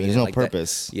know what I mean? There's no like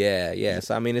purpose. Yeah.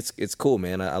 So I mean, it's cool,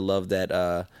 man. I love that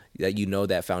that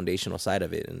that foundational side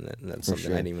of it, and that's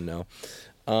something I didn't even know.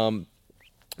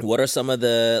 What are some of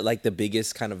the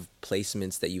biggest kind of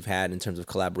placements that you've had in terms of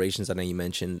collaborations? I know you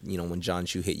mentioned, when John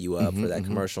Chu hit you up for that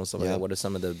commercial and stuff like that. What are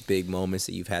some of the big moments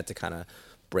that you've had to kind of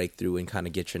break through and kind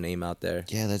of get your name out there?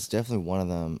 Yeah, that's definitely one of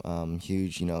them.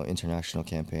 Huge, international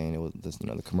campaign. It was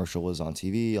the commercial was on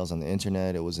TV. I was on the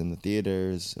internet. It was in the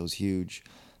theaters. It was huge.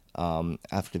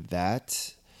 After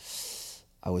that,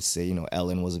 I would say,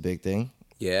 Ellen was a big thing.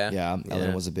 Yeah.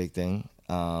 Ellen was a big thing.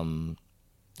 That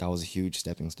was a huge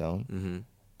stepping stone.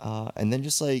 And then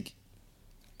just like,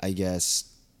 I guess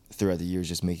throughout the years,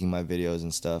 just making my videos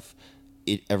and stuff,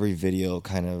 every video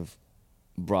kind of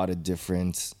brought a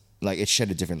different, like it shed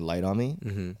a different light on me.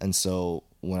 And so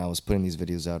when I was putting these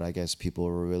videos out, I guess people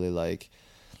were really like,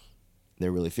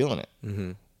 they're really feeling it.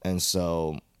 And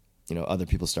so, other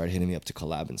people started hitting me up to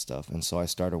collab and stuff. And so I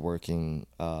started working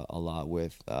a lot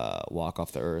with Walk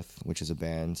Off the Earth, which is a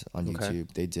band on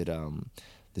YouTube. They did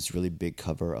this really big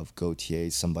cover of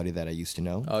Gautier's Somebody That I Used to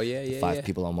Know. Oh, yeah, the yeah, Five yeah.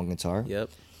 people on one guitar. Yep.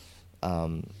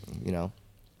 So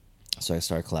I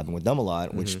started collabing with them a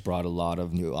lot, which brought a lot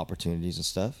of new opportunities and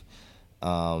stuff.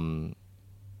 And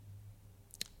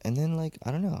then, like,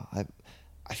 I don't know.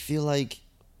 I feel like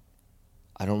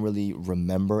I don't really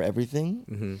remember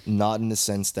everything. Not in the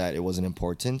sense that it wasn't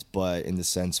important, but in the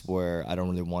sense where I don't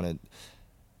really want to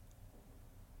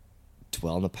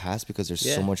dwell in the past because there's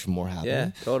so much more happening.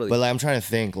 Yeah, totally. But like, I'm trying to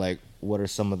think, like, what are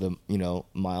some of the,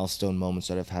 milestone moments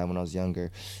that I've had when I was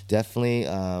younger? Definitely,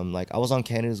 like, I was on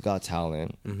Canada's Got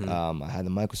Talent. I had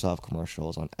the Microsoft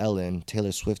commercials on Ellen.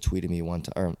 Taylor Swift tweeted me one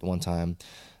time.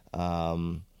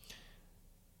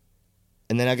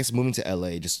 And then I guess moving to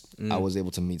LA, I was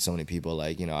able to meet so many people.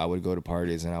 Like, I would go to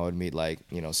parties and I would meet like,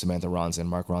 Samantha Ronson,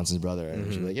 Mark Ronson's brother.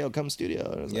 And she'd be like, yo, come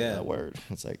studio. And I was like, yeah, word.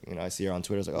 It's like, I see her on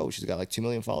Twitter. It's like, oh, she's got like 2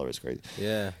 million followers. Crazy.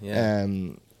 Yeah.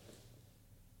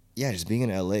 Yeah, just being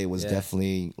in LA was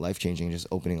definitely life-changing, just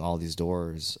opening all these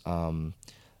doors. I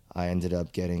ended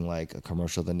up getting like a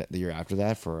commercial the year after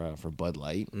that for Bud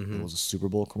Light. It was a Super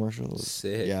Bowl commercial.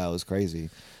 Sick. Yeah, it was crazy.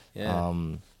 Yeah.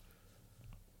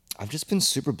 I've just been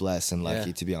super blessed and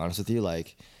lucky, to be honest with you.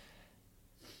 Like,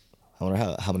 I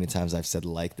wonder how many times I've said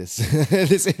like this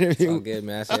this interview. It's all good,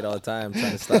 man. I say it all the time. I'm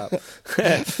trying to stop.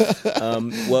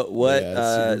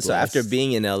 So after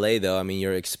being in LA, though, I mean,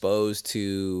 you're exposed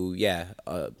to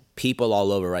people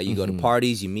all over, right? You go to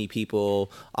parties, you meet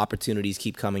people, opportunities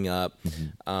keep coming up.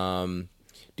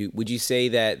 Would you say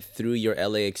that through your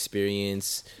LA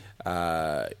experience,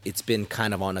 it's been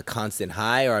kind of on a constant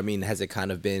high, or I mean, has it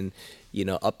kind of been,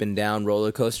 up and down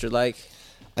roller coaster like?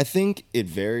 I think it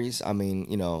varies. I mean,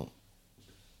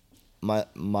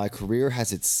 my career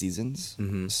has its seasons,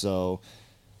 so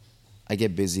I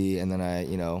get busy and then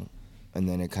and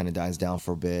then it kind of dies down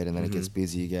for a bit and then it gets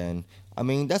busy again. I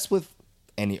mean, that's with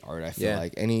any art. I feel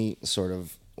like any sort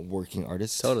of working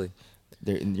artist. Totally.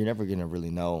 You're never gonna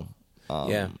really know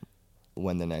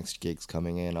when the next gig's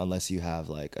coming in unless you have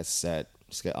like a set.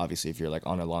 Obviously, if you're like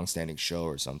on a long-standing show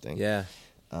or something. Yeah.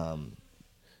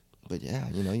 But yeah,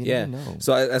 you never know.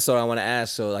 So that's what I want to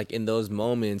ask. So like in those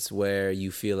moments where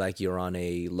you feel like you're on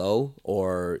a low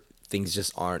or things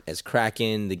just aren't as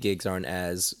cracking, the gigs aren't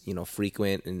as,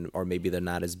 frequent or maybe they're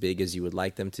not as big as you would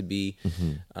like them to be.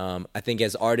 I think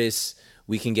as artists,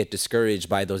 we can get discouraged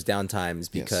by those downtimes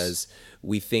because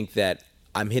we think that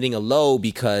I'm hitting a low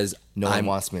because no one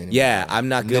wants me anymore. Yeah, I'm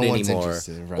not good one's anymore,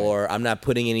 interested, right. or I'm not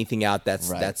putting anything out that's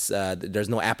Right. there's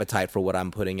no appetite for what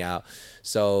I'm putting out.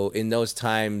 So in those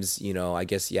times, I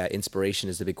guess inspiration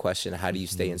is the big question. How do you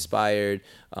stay inspired?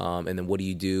 And then what do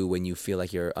you do when you feel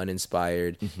like you're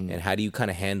uninspired? And how do you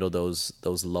kind of handle those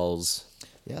lulls?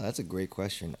 Yeah, that's a great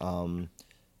question.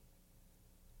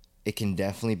 It can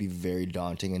definitely be very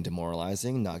daunting and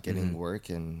demoralizing not getting work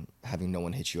and having no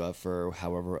one hit you up for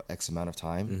however X amount of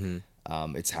time.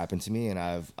 It's happened to me, and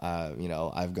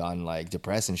I've gone like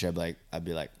depressed and shit. Like I'd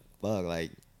be like, fuck,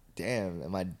 like, damn,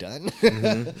 am I done?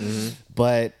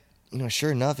 But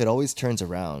sure enough, it always turns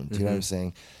around. Do you know what I'm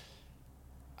saying?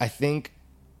 I think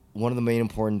one of the main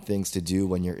important things to do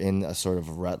when you're in a sort of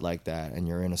rut like that and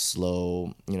you're in a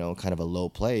slow, kind of a low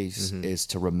place is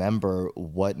to remember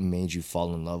what made you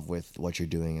fall in love with what you're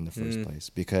doing in the first place.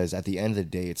 Because at the end of the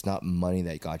day, it's not money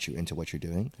that got you into what you're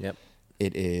doing. Yep.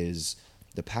 It is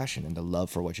the passion and the love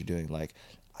for what you're doing. Like,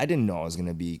 I didn't know I was going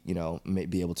to be,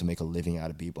 be able to make a living out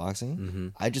of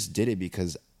beatboxing. I just did it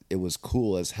because it was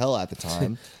cool as hell at the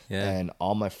time. And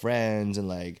all my friends and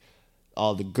like,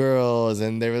 all the girls,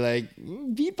 and they were like,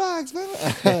 beatbox, man.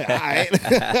 All right.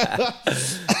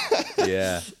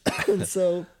 Yeah. And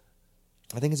so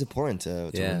I think it's important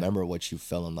to remember what you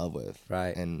fell in love with.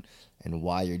 Right. And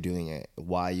why you're doing it,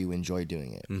 why you enjoy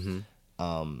doing it.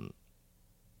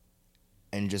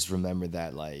 And just remember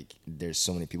that, like, there's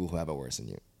so many people who have it worse than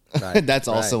you. Right. That's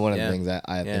also one of the Yeah. things that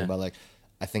I think about. Like,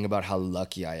 I think about how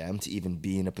lucky I am to even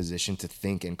be in a position to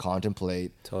think and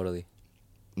contemplate Totally.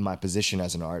 my position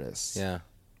as an artist. Yeah.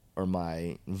 Or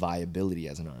my viability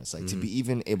as an artist. Like, to be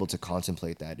even able to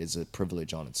contemplate that is a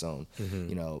privilege on its own.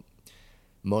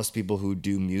 Most people who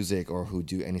do music or who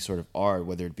do any sort of art,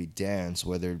 whether it be dance,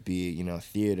 whether it be,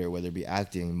 theater, whether it be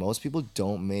acting, most people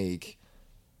don't make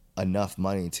enough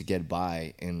money to get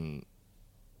by in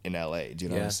LA. Do you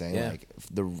know what I'm saying? Yeah. Like,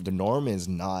 the norm is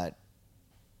not,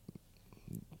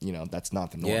 that's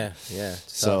not the norm. Yeah.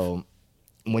 So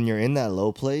when you're in that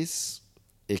low place,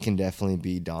 it can definitely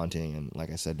be daunting and, like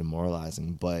I said,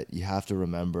 demoralizing. But you have to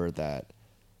remember that,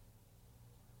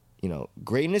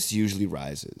 greatness usually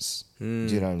rises. Do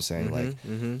you know what I'm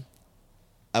saying?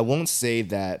 I won't say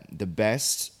that the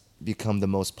best become the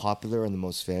most popular and the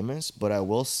most famous, but I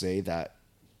will say that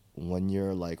when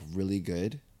you're like really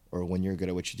good or when you're good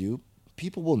at what you do,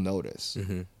 people will notice.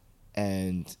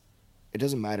 And it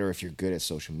doesn't matter if you're good at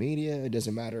social media. It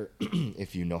doesn't matter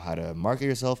if you know how to market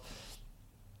yourself.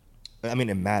 I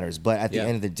mean, it matters, but at the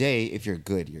end of the day, if you're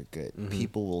good, you're good.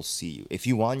 People will see you. If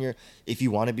you want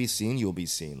to be seen, you'll be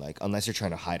seen. Like, unless you're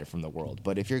trying to hide it from the world.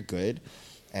 But if you're good,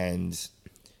 and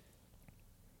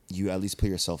you at least put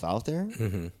yourself out there,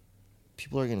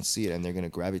 people are gonna see it and they're gonna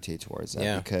gravitate towards that.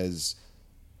 Yeah. Because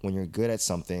when you're good at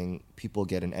something, people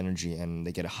get an energy and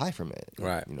they get a high from it.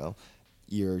 Right.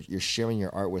 You're sharing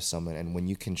your art with someone, and when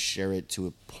you can share it to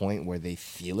a point where they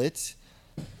feel it,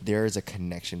 there is a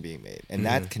connection being made, and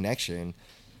that connection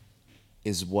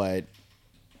is what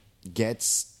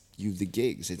gets you the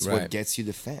gigs. It's what gets you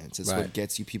the fans. It's what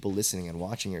gets you people listening and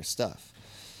watching your stuff.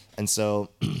 And so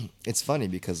it's funny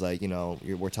because, like,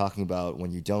 we're talking about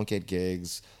when you don't get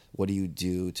gigs, what do you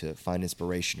do to find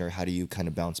inspiration, or how do you kind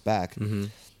of bounce back?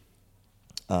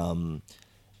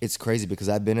 It's crazy because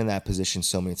I've been in that position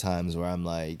so many times where I'm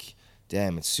like,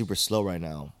 damn, it's super slow right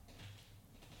now.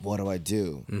 What do I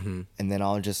do? And then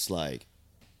I'll just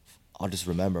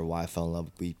remember why I fell in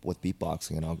love with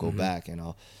beatboxing, and I'll go back and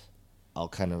I'll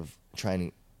kind of try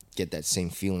and get that same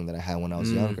feeling that I had when I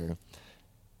was younger.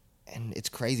 And it's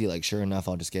crazy. Like, sure enough,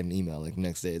 I'll just get an email like the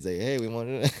next day. It's like, hey, we want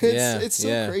to. It's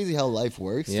so crazy how life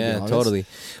works. Yeah, to be honest. totally.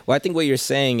 Well, I think what you're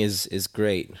saying is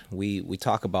great. We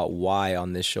talk about why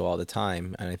on this show all the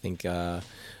time, and I think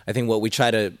what we try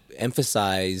to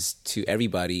emphasize to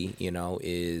everybody,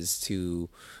 is to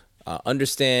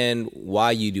understand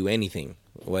why you do anything,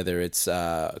 whether it's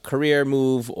a career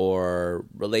move or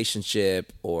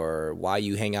relationship, or why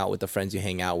you hang out with the friends you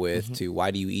hang out with, to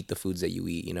why do you eat the foods that you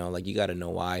eat, like, you got to know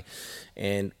why.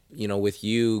 And, with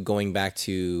you going back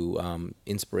to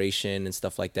inspiration and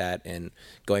stuff like that, and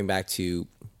going back to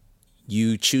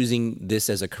you choosing this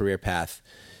as a career path,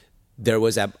 there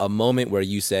was a moment where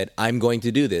you said, I'm going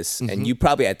to do this. And you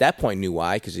probably at that point knew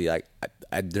why, because you're like,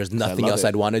 there's nothing else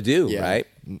I'd want to do, right?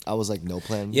 I was like, no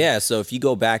plan. Yeah, so if you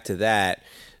go back to that,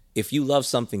 if you love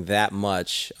something that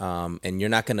much, and you're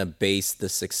not going to base the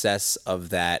success of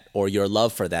that, or your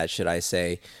love for that, should I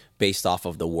say, based off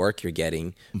of the work you're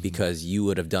getting, because you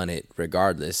would have done it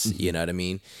regardless, you know what I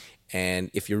mean?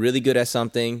 And if you're really good at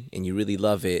something and you really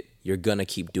love it, you're gonna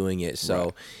keep doing it. So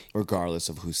Right. Regardless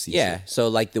of who sees yeah, it. so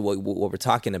like what we're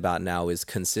talking about now is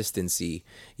consistency.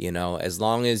 You know, as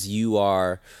long as you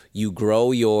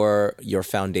grow your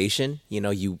foundation, you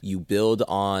know, you build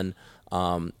on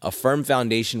a firm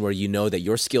foundation where you know that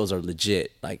your skills are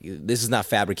legit. Like this is not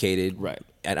fabricated, Right.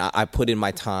 And I put in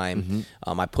my time.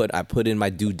 I put in my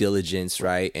due diligence,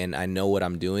 right, and I know what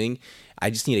I'm doing. I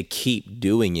just need to keep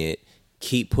doing it,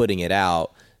 keep putting it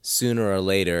out. Sooner or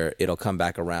later, it'll come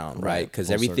back around, right? Because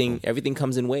Full everything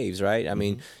comes in waves, right? I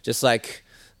mean, just like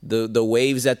the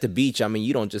waves at the beach. I mean,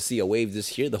 you don't just see a wave just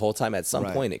here the whole time. At some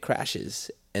Right. point, it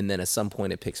crashes, and then at some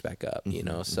point, it picks back up. You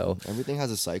know, so Everything has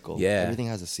a cycle. Yeah. Everything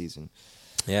has a season.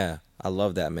 yeah, I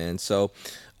love that, man. So,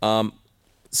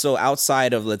 so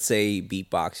outside of, let's say,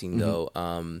 beatboxing, though,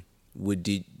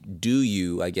 do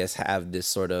you, I guess, have this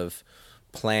sort of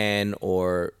plan,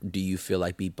 or do you feel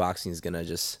like beatboxing is gonna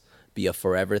just be a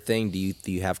forever thing? Do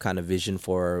you have kind of vision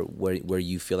for where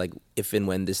you feel like if and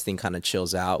when this thing kind of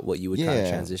chills out, what you would kind of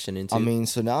transition into? I mean,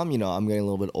 so now I'm getting a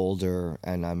little bit older,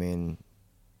 and I mean,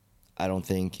 I don't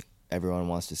think everyone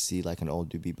wants to see like an old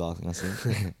dude beatboxing. I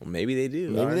think. Maybe they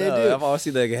do. Maybe I don't they know. do. I've always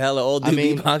seen like hella old dude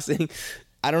beatboxing.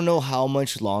 I don't know how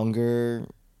much longer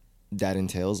that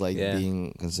entails, like Yeah.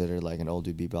 being considered like an old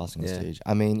dude beatboxing on Yeah. stage.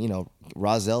 I mean,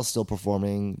 Rozell's still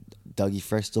performing, Dougie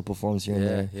Fresh still performs here and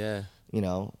there. Yeah.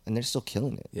 And they're still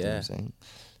killing it. You know what Yeah. I'm saying?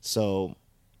 So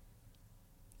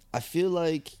I feel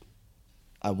like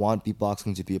I want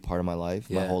beatboxing to be a part of my life,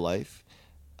 my Yeah. whole life.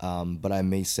 But I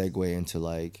may segue into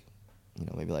like,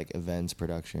 maybe like events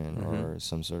production or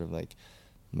some sort of like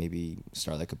maybe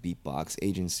start like a beatbox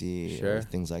agency Sure. or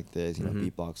things like this,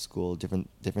 beatbox school, different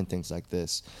things like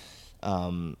this.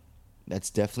 That's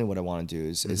definitely what I want to do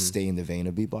is stay in the vein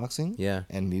of beatboxing Yeah.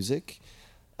 and music.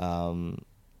 But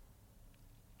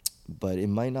it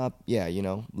might not,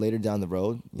 later down the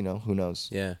road, who knows?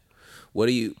 Yeah. What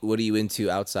are you into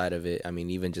outside of it? I mean,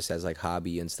 even just as like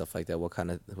hobby and stuff like that.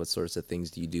 What sorts of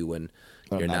things do you do when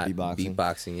When you're I'm not not beatboxing?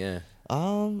 beatboxing? Yeah.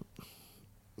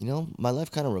 My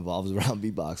life kind of revolves around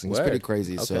beatboxing. It's Word. pretty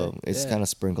crazy. Okay. So it's Yeah. kind of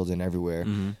sprinkled in everywhere.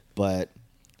 But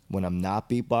when I'm not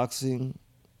beatboxing,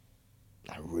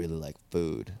 I really like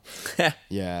food. Yeah.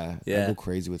 Yeah. I go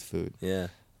crazy with food. Yeah.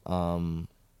 I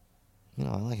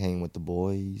like hanging with the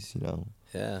boys,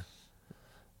 Yeah.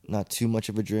 Not too much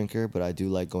of a drinker, but I do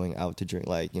like going out to drink,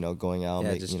 like, going out,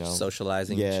 Yeah, just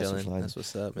socializing, yeah, chilling. socializing. That's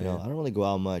what's up, man. I don't really go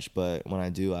out much, but when I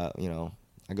do, I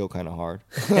go kind of hard.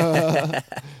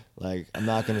 Like, I'm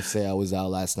not going to say I was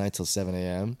out last night till 7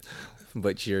 a.m.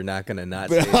 But you're not gonna not.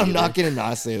 But say it I'm either. not going to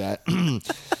not say that. I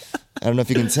don't know if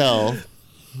you can tell.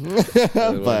 With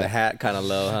the hat kind of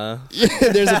low, huh?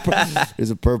 There's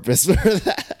a purpose for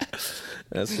that.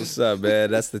 That's what's up, man.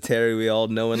 That's the Terry we all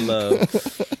know and love.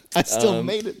 I still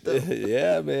made it, though.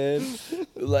 Yeah, man.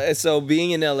 So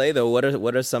being in LA though, what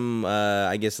are some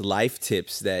I guess life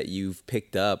tips that you've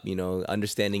picked up,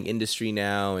 understanding industry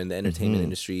now and the entertainment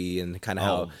industry and kind of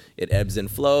how it ebbs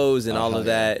and flows and all of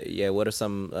that. Yeah, what are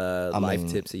some life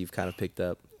tips that you've kind of picked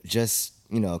up? Just,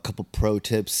 a couple pro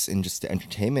tips in just the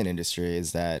entertainment industry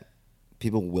is that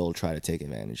people will try to take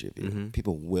advantage of you.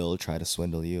 People will try to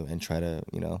swindle you and try to,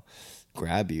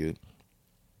 grab you.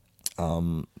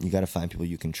 You got to find people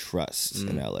you can trust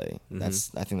in LA. I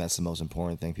think that's the most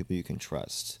important thing. People you can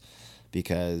trust,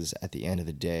 because at the end of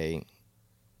the day,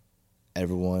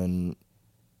 everyone's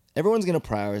gonna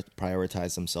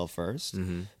prioritize themselves first.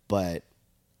 But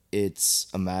it's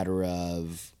a matter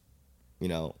of,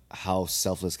 how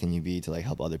selfless can you be to like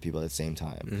help other people at the same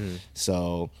time.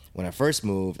 So when I first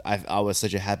moved, I was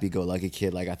such a happy-go-lucky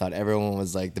kid. Like I thought everyone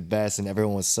was like the best and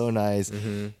everyone was so nice.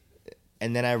 And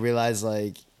then I realized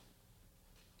like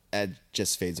it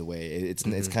just fades away. It's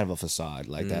kind of a facade.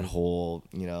 Like that whole,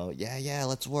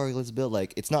 let's work, let's build.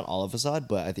 Like it's not all a facade,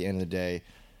 but at the end of the day,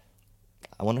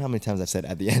 I wonder how many times I've said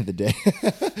at the end of the day.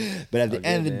 But at the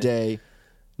end of the day,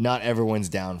 not everyone's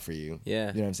down for you. Yeah.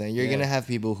 You know what I'm saying? You're gonna have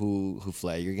people who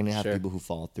flay. You're gonna have people who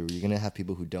fall through. You're gonna have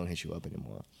people who don't hit you up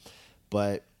anymore.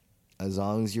 But as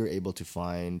long as you're able to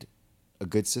find a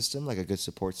good system, like a good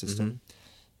support system,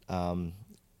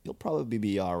 you'll probably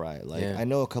be all right. Like I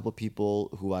know a couple people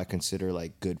who I consider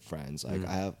like good friends. Like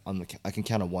I can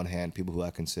count on one hand people who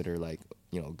I consider like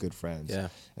good friends. Yeah.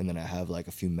 And then I have like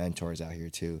a few mentors out here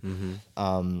too.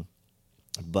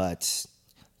 But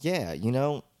yeah,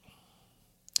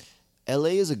 LA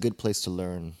is a good place to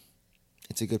learn.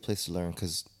 It's a good place to learn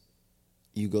because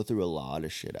you go through a lot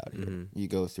of shit out here. You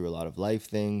go through a lot of life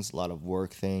things, a lot of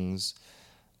work things.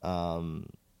 I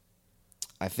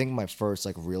think my first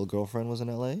like real girlfriend was in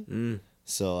LA.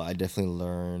 So I definitely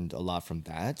learned a lot from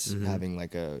that, having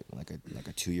like a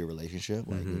 2-year relationship,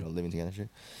 like living together and shit.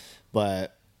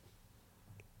 But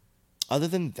other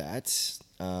than that,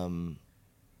 I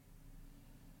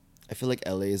feel like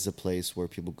LA is a place where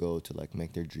people go to like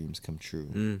make their dreams come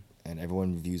true, and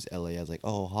everyone views LA as like,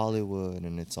 oh, Hollywood,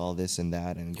 and it's all this and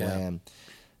that and glam.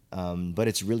 But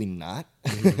it's really not.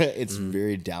 It's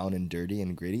very down and dirty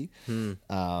and gritty,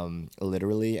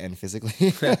 literally and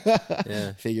physically,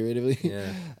 figuratively.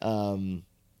 But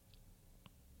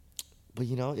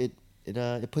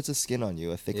it puts a skin on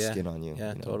you, a thick skin on you.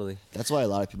 Yeah, totally. That's why a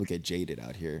lot of people get jaded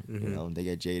out here. They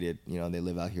get jaded. They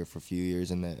live out here for a few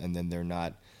years and then they're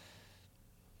not.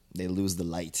 They lose the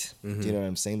light. Do you know what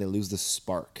I'm saying? They lose the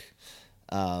spark.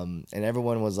 And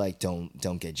everyone was like,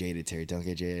 don't get jaded, Terry, don't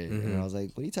get jaded. And I was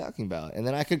like, what are you talking about? And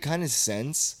then I could kind of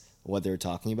sense what they were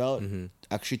talking about.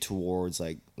 Actually, towards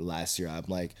like last year, I'm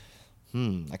like,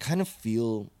 I kind of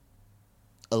feel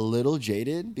a little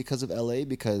jaded because of LA,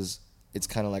 because it's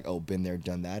kind of like, oh, been there,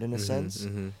 done that in a sense.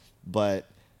 But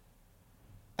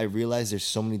I realize there's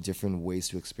so many different ways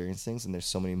to experience things, and there's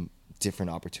so many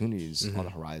different opportunities on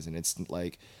the horizon. It's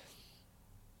like,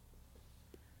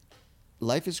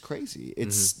 life is crazy.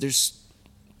 There's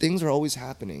things are always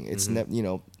happening. It's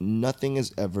nothing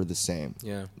is ever the same.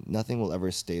 Yeah, nothing will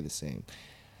ever stay the same.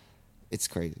 It's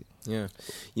crazy. Yeah,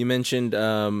 you mentioned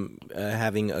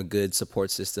having a good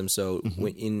support system. So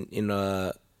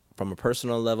from a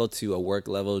personal level to a work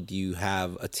level, do you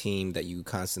have a team that you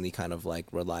constantly kind of like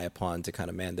rely upon to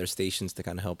kind of man their stations to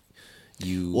kind of help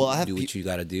you do what you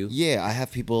got to do? Yeah, I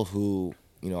have people who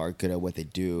are good at what they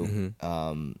do.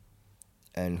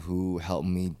 And who help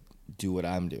me do what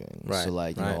I'm doing. Right, so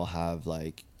like, I'll have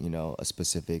like, a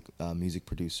specific music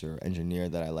producer, engineer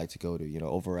that I like to go to,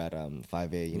 over at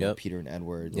 5A, Peter and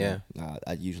Edward. Yeah.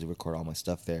 I usually record all my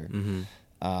stuff there.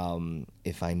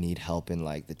 If I need help in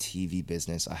like the TV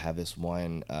business, I have this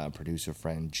one producer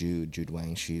friend, Jude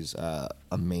Wang. She's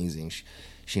amazing.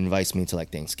 She invites me to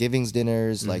like Thanksgiving's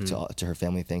dinners, like to her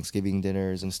family Thanksgiving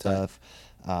dinners and stuff.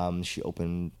 She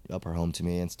opened up her home to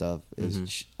me and stuff. It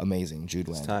was amazing. Jude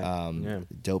Wang,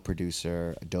 dope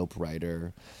producer, dope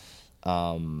writer.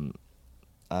 I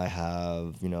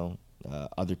have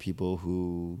other people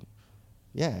who,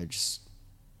 just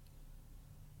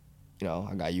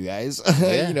I got you guys.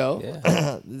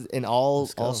 In all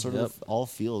sort of all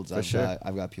fields.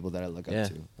 I've got people that I look up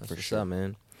to. For sure, up,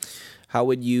 man. How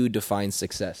would you define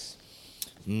success?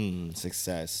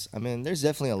 Success. I mean, there's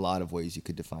definitely a lot of ways you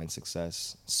could define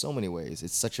success. So many ways.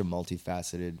 It's such a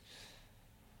multifaceted,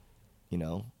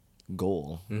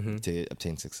 goal to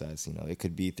obtain success. It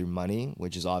could be through money,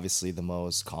 which is obviously the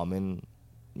most common,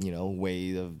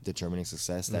 way of determining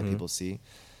success that people see.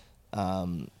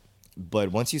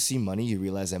 But once you see money, you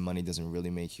realize that money doesn't really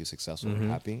make you successful or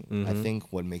happy. I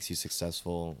think what makes you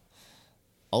successful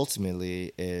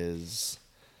ultimately is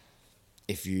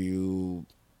if you're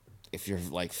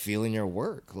like feeling your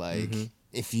work, like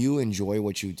if you enjoy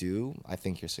what you do, I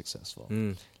think you're successful.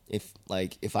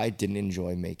 If I didn't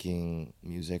enjoy making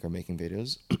music or making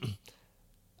videos,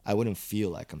 I wouldn't feel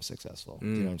like I'm successful. Do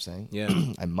you know what I'm saying? Yeah.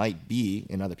 I might be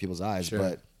in other people's eyes,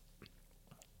 but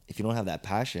if you don't have that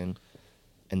passion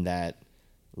and that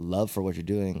love for what you're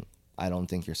doing, I don't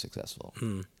think you're successful.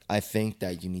 I think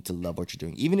that you need to love what you're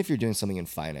doing. Even if you're doing something in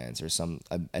finance or some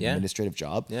administrative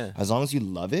job, as long as you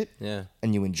love it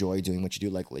and you enjoy doing what you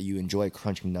do, like you enjoy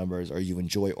crunching numbers or you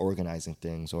enjoy organizing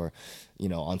things or,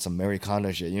 on some Marie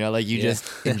Kondo shit, like you just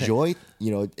enjoy,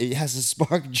 it has to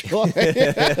spark joy.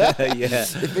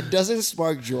 If it doesn't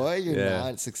spark joy, you're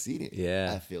not succeeding.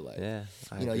 I feel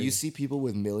like, you see people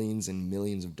with millions and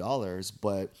millions of dollars,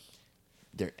 but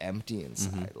they're empty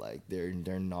inside. Like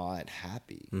they're not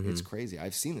happy. It's crazy.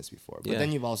 I've seen this before. But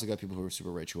then you've also got people who are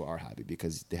super rich who are happy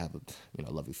because they have a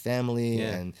lovely family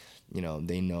and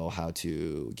they know how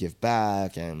to give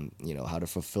back and how to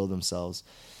fulfill themselves.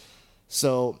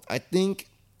 So I think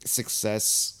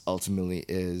success ultimately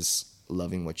is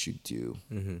loving what you do.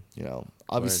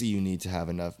 Obviously you need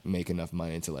to make enough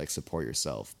money to like support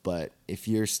yourself. But if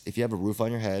you have a roof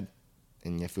on your head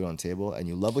and you have food on the table and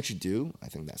you love what you do, I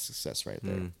think that's success right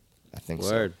there. I think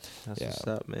Word. So. That's what's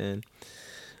up, man.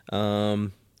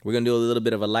 We're going to do a little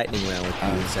bit of a lightning round with you.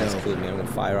 That's cool, man. I'm going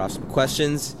to fire off some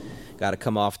questions. Got to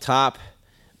come off top.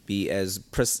 Be as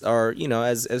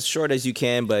as short as you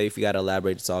can, but if you got to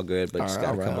elaborate, it's all good. But just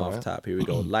got to come off top. Here we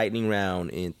go. Lightning round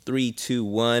in 3, 2,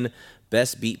 1.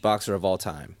 Best beatboxer of all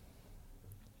time.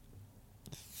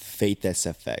 Faith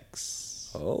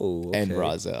SFX. Oh, okay. And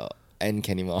Rahzel. And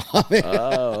Kenny Mohammed.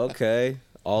 Oh, okay.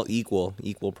 All equal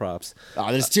props.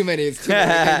 Oh, there's too many. It's too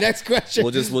many. Okay, next question.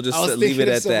 We'll just leave it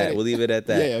at that. We'll leave it at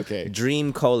that. Yeah, okay.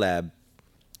 Dream collab.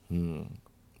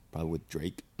 Probably with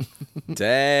Drake.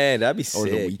 Dang, that'd be Or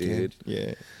The sick, Weeknd. dude.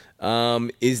 Yeah.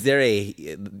 Is there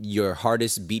your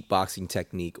hardest beatboxing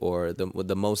technique or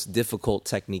the most difficult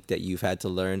technique that you've had to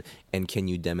learn, and can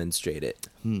you demonstrate it?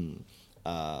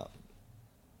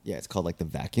 Yeah, it's called like the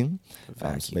vacuum.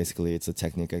 So basically, it's a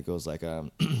technique that goes like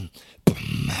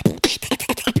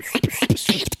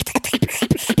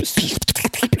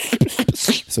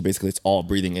So basically, it's all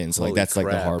breathing in. So like Holy that's like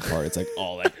the crap. hard part. It's like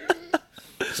all like.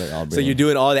 It's like all So breathing you're in.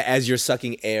 doing all that as you're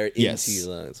sucking air into Yes.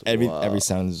 your lungs. Every Wow.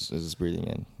 sound is breathing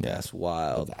in. Yeah. That's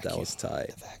wild. The That vacuum. was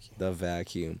tight. The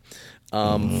vacuum.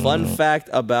 The vacuum. Fun fact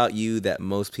about you that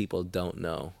most people don't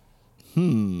know.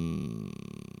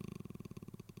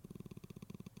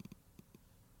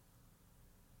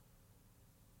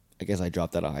 I guess I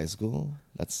dropped out of high school.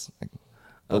 That's like,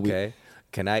 Okay.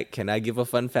 Can I give a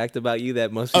fun fact about you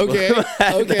that most people Okay.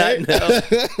 not know?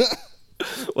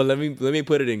 Well, let me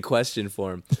put it in question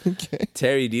form. Okay.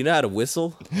 Terry, do you know how to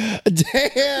whistle?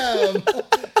 Damn.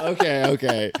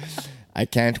 Okay. I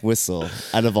can't whistle.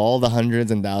 Out of all the hundreds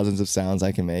and thousands of sounds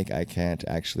I can make, I can't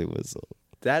actually whistle.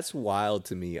 That's wild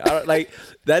to me. I don't, like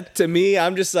that to me.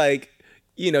 I'm just like,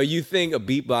 you think a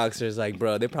beatboxer is like,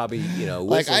 bro, they probably,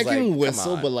 Like I can come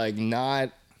whistle, on. but like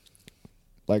not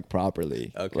like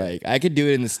properly. Okay. Like I could do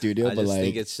it in the studio, I but just like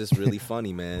think it's just really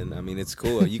funny, man. I mean, it's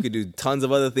cool. You could do tons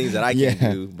of other things that I can't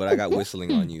Yeah. do, but I got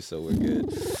whistling on you, so we're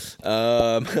good.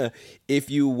 If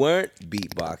you weren't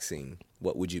beatboxing,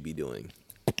 what would you be doing?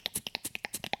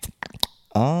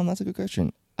 that's a good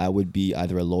question. I would be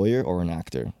either a lawyer or an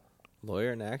actor.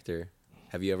 Lawyer and actor.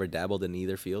 Have you ever dabbled in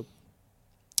either field?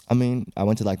 I mean, I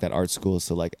went to like that art school,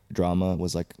 so like drama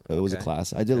was like it was a Okay.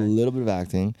 class. I did a little bit of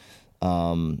acting,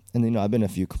 and I've been in a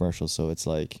few commercials, so it's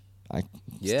like it's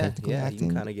Yeah, technically yeah, you can acting,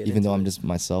 kinda get even though into I'm it. just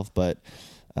myself. But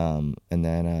and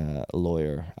then a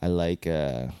lawyer. I like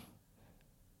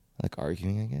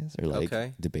arguing, I guess, or like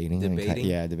Okay. debating. Debating?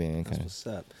 Debating. That's Kind what's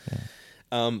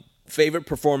up. Favorite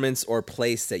performance or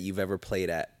place that you've ever played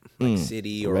at? Like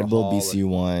city or Red a Bull hall? BC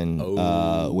won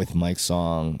Oh. with Mike's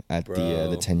song at the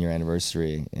Bro. 10-year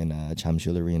anniversary in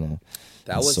Chamshul Arena.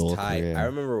 That in was Seoul, tight. Korea. I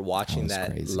remember watching was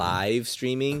that crazy. live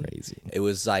streaming. Crazy. It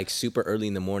was like super early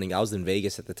in the morning. I was in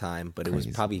Vegas at the time, but it was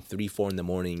Crazy. probably 3-4 in the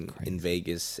morning in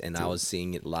Vegas, and I was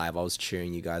seeing it live. I was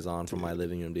cheering you guys on from my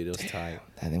living room, dude. It was tight.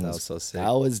 That was so sick. That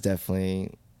was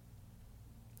definitely,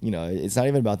 it's not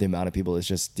even about the amount of people. It's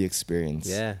just the experience.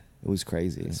 Yeah. It was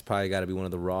crazy. It's probably got to be one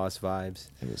of the rawest vibes.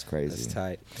 It was crazy. That's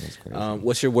tight. It was crazy.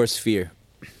 What's your worst fear?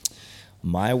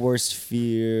 My worst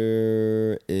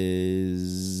fear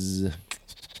is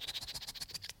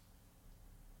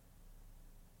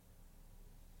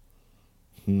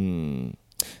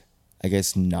I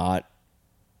guess not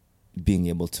being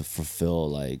able to fulfill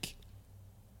like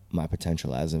my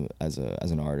potential as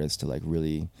an artist to like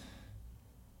really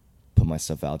put my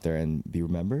stuff out there and be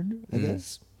remembered, I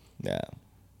guess. Yeah.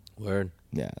 Word.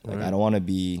 Yeah. Like I don't want to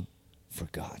be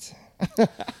forgotten.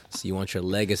 So you want your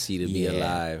legacy to be Yeah,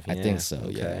 alive. I think so,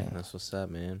 Okay. yeah. That's what's up,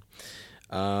 man.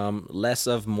 Less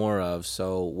of, more of.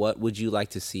 So what would you like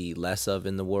to see less of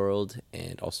in the world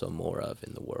and also more of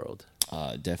in the world?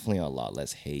 Definitely a lot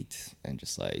less hate and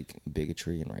just like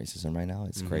bigotry and racism right now.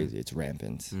 It's crazy. It's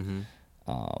rampant.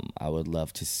 I would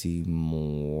love to see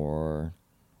more.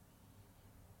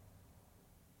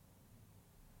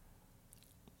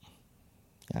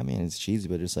 I mean, it's cheesy,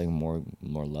 but just like more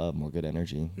love, more good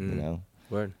energy.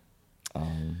 Word.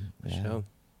 Yeah. Show.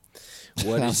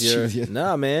 What That is was your cheesy.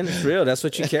 Nah, man, it's real. That's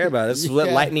what you care about. That's what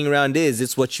Yeah. lightning round is.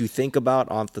 It's what you think about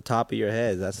off the top of your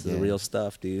head. That's the Yeah. real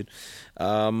stuff, dude.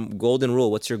 Golden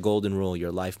rule. What's your golden rule?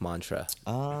 Your life mantra?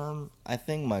 I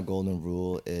think my golden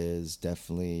rule is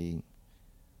definitely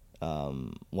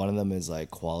one of them is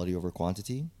like quality over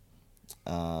quantity.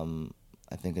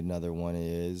 I think another one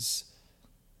is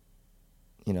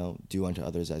do unto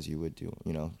others as you would do,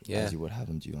 Yeah. as you would have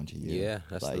them do unto you. Yeah,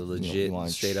 that's Like, the you legit, wanna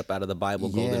straight up out of the Bible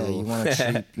golden yeah,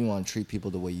 rule. you want to treat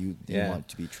people the way you Yeah. want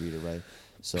to be treated, right?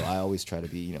 So I always try to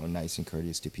be, nice and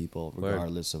courteous to people, Word.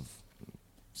 regardless of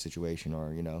situation or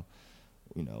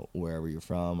wherever you're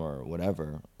from or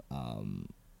whatever. And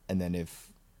then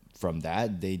if from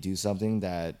that they do something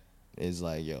that is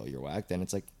like, yo, you're whack, then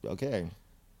it's like, okay,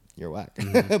 you're whack.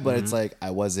 But it's like I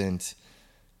wasn't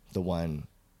the one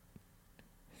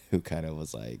who kind of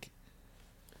was like,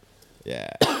 yeah,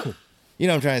 you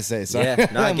know what I'm trying to say. So Yeah,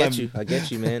 no, I get you. I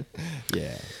get you, man.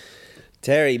 Yeah.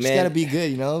 Terry, Just man. gotta be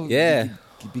good, Yeah.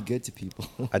 be good to people.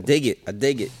 I dig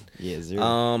it. Yeah,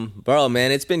 zero. Bro,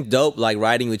 man, it's been dope, like,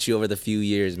 riding with you over the few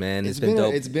years, man. It's been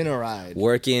dope. It's been a ride.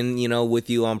 Working, with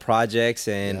you on projects,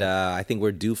 and I think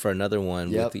we're due for another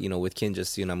one with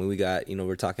Kinjaz. I mean, we got, we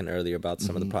were talking earlier about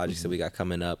some of the projects that we got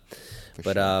coming up.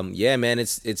 But yeah, man,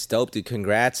 it's dope, dude.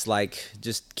 Congrats, like,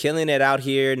 just killing it out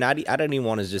here. I don't even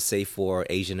want to just say for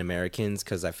Asian Americans,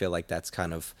 because I feel like that's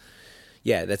kind of,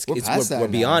 we're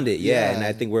beyond it. Yeah, and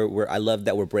I think I love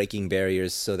that we're breaking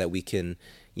barriers so that we can,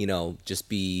 just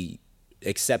be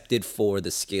accepted for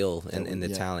the skill and the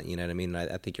talent. You know what I mean?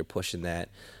 I think you're pushing that.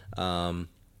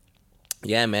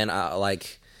 Yeah, man.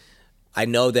 I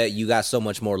know that you got so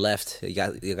much more left. You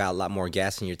got a lot more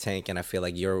gas in your tank, and I feel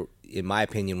like you're, in my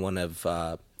opinion, one of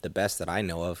the best that I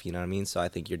know of. You know what I mean? So I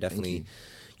think you're definitely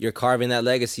you're carving that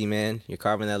legacy, man. You're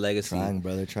carving that legacy. Trying,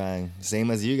 brother, trying. Same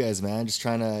as you guys, man. Just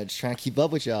trying to keep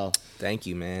up with y'all. Thank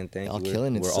you, man. Thank you. Y'all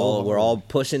killing it. We're all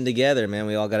pushing together, man.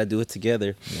 We all got to do it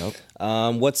together. Yep.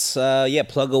 What's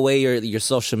plug away your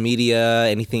social media.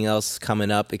 Anything else coming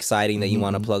up exciting that you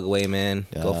want to plug away, man?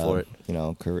 Go for it.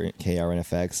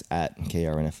 KRNFX at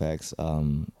KRNFX.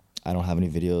 I don't have any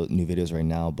new videos right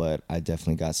now, but I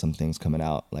definitely got some things coming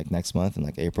out like next month in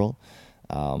like April.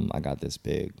 I got this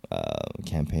big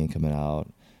campaign coming out.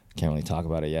 Can't really talk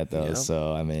about it yet though.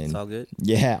 So I mean, it's all good.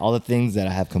 Yeah, all the things that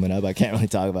I have coming up, I can't really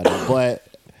talk about it. But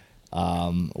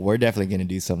we're definitely gonna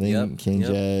do something.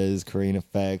 Kinjaz,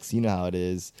 KRNFX, you know how it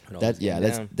is.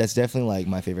 That's definitely like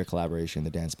my favorite collaboration, the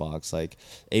Dance Box. Like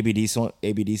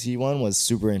ABDC one was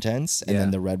super intense, and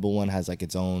then the Red Bull one has like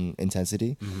its own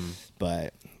intensity.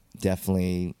 But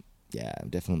definitely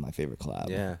my favorite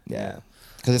collab. Yeah.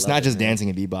 Because it's not just dancing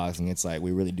and beatboxing. It's like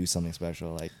we really do something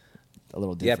special, like a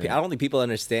little different. Yeah, I don't think people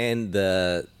understand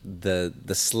the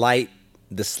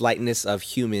slightness of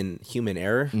human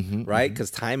error, right? Because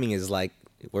timing is like,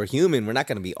 we're human. We're not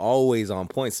going to be always on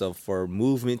point. So for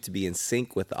movement to be in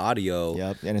sync with audio,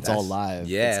 and it's all live.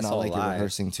 Yeah, it's not like live. You're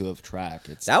rehearsing to a track.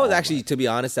 That was actually live. To be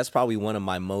honest, that's probably one of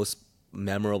my most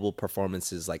memorable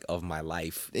performances like of my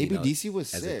life. ABDC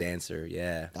was as sick. A dancer.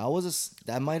 Yeah,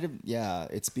 that might have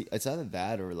it's either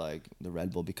that or like the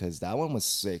Red Bull, because that one was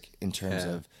sick in terms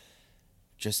of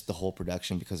just the whole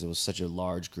production, because it was such a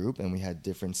large group and we had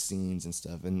different scenes and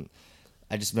stuff. And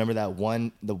I just remember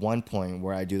the one point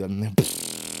where I do them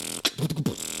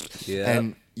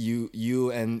and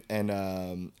you and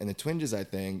the Twinges, I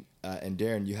think, and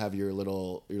Darren, you have your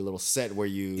little set where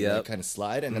you like, kind of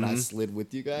slide, and then I slid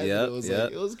with you guys. It was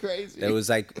like, it was crazy. It was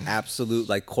like absolute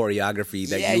like choreography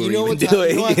that you were even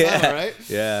doing. Right?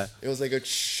 Yeah. It was like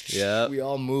we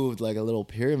all moved like a little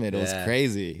pyramid. It was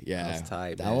crazy. Yeah. That was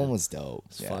tight, that one was dope.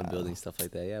 It's fun building stuff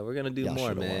like that. Yeah, we're gonna do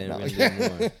more, man. We're gonna do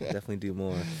more. Definitely do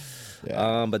more.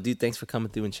 Yeah. But dude, thanks for coming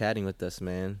through and chatting with us,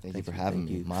 man. Thank you for having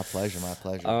me. My pleasure.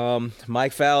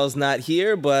 Mike Fowle's not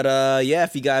here, but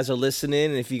if you guys are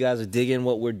listening, and if you guys are digging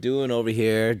what we're doing over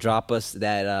here, drop us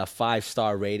that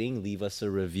 5-star rating, leave us a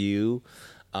review,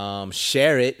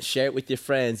 share it with your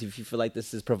friends. If you feel like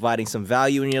this is providing some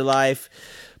value in your life,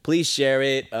 please share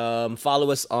it. Follow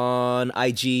us on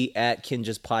IG at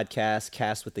Kinjaz Podcast,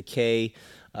 cast with the K.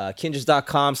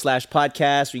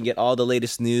 Kinjaz.com/podcast. You can get all the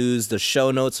latest news. The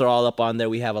show notes are all up on there.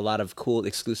 We have a lot of cool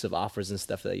exclusive offers and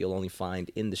stuff that you'll only find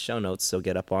in the show notes, so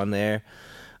get up on there.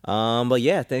 But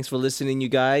yeah, thanks for listening, you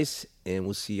guys, and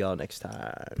we'll see y'all next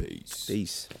time.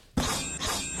 Peace.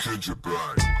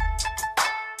 Kinjaz.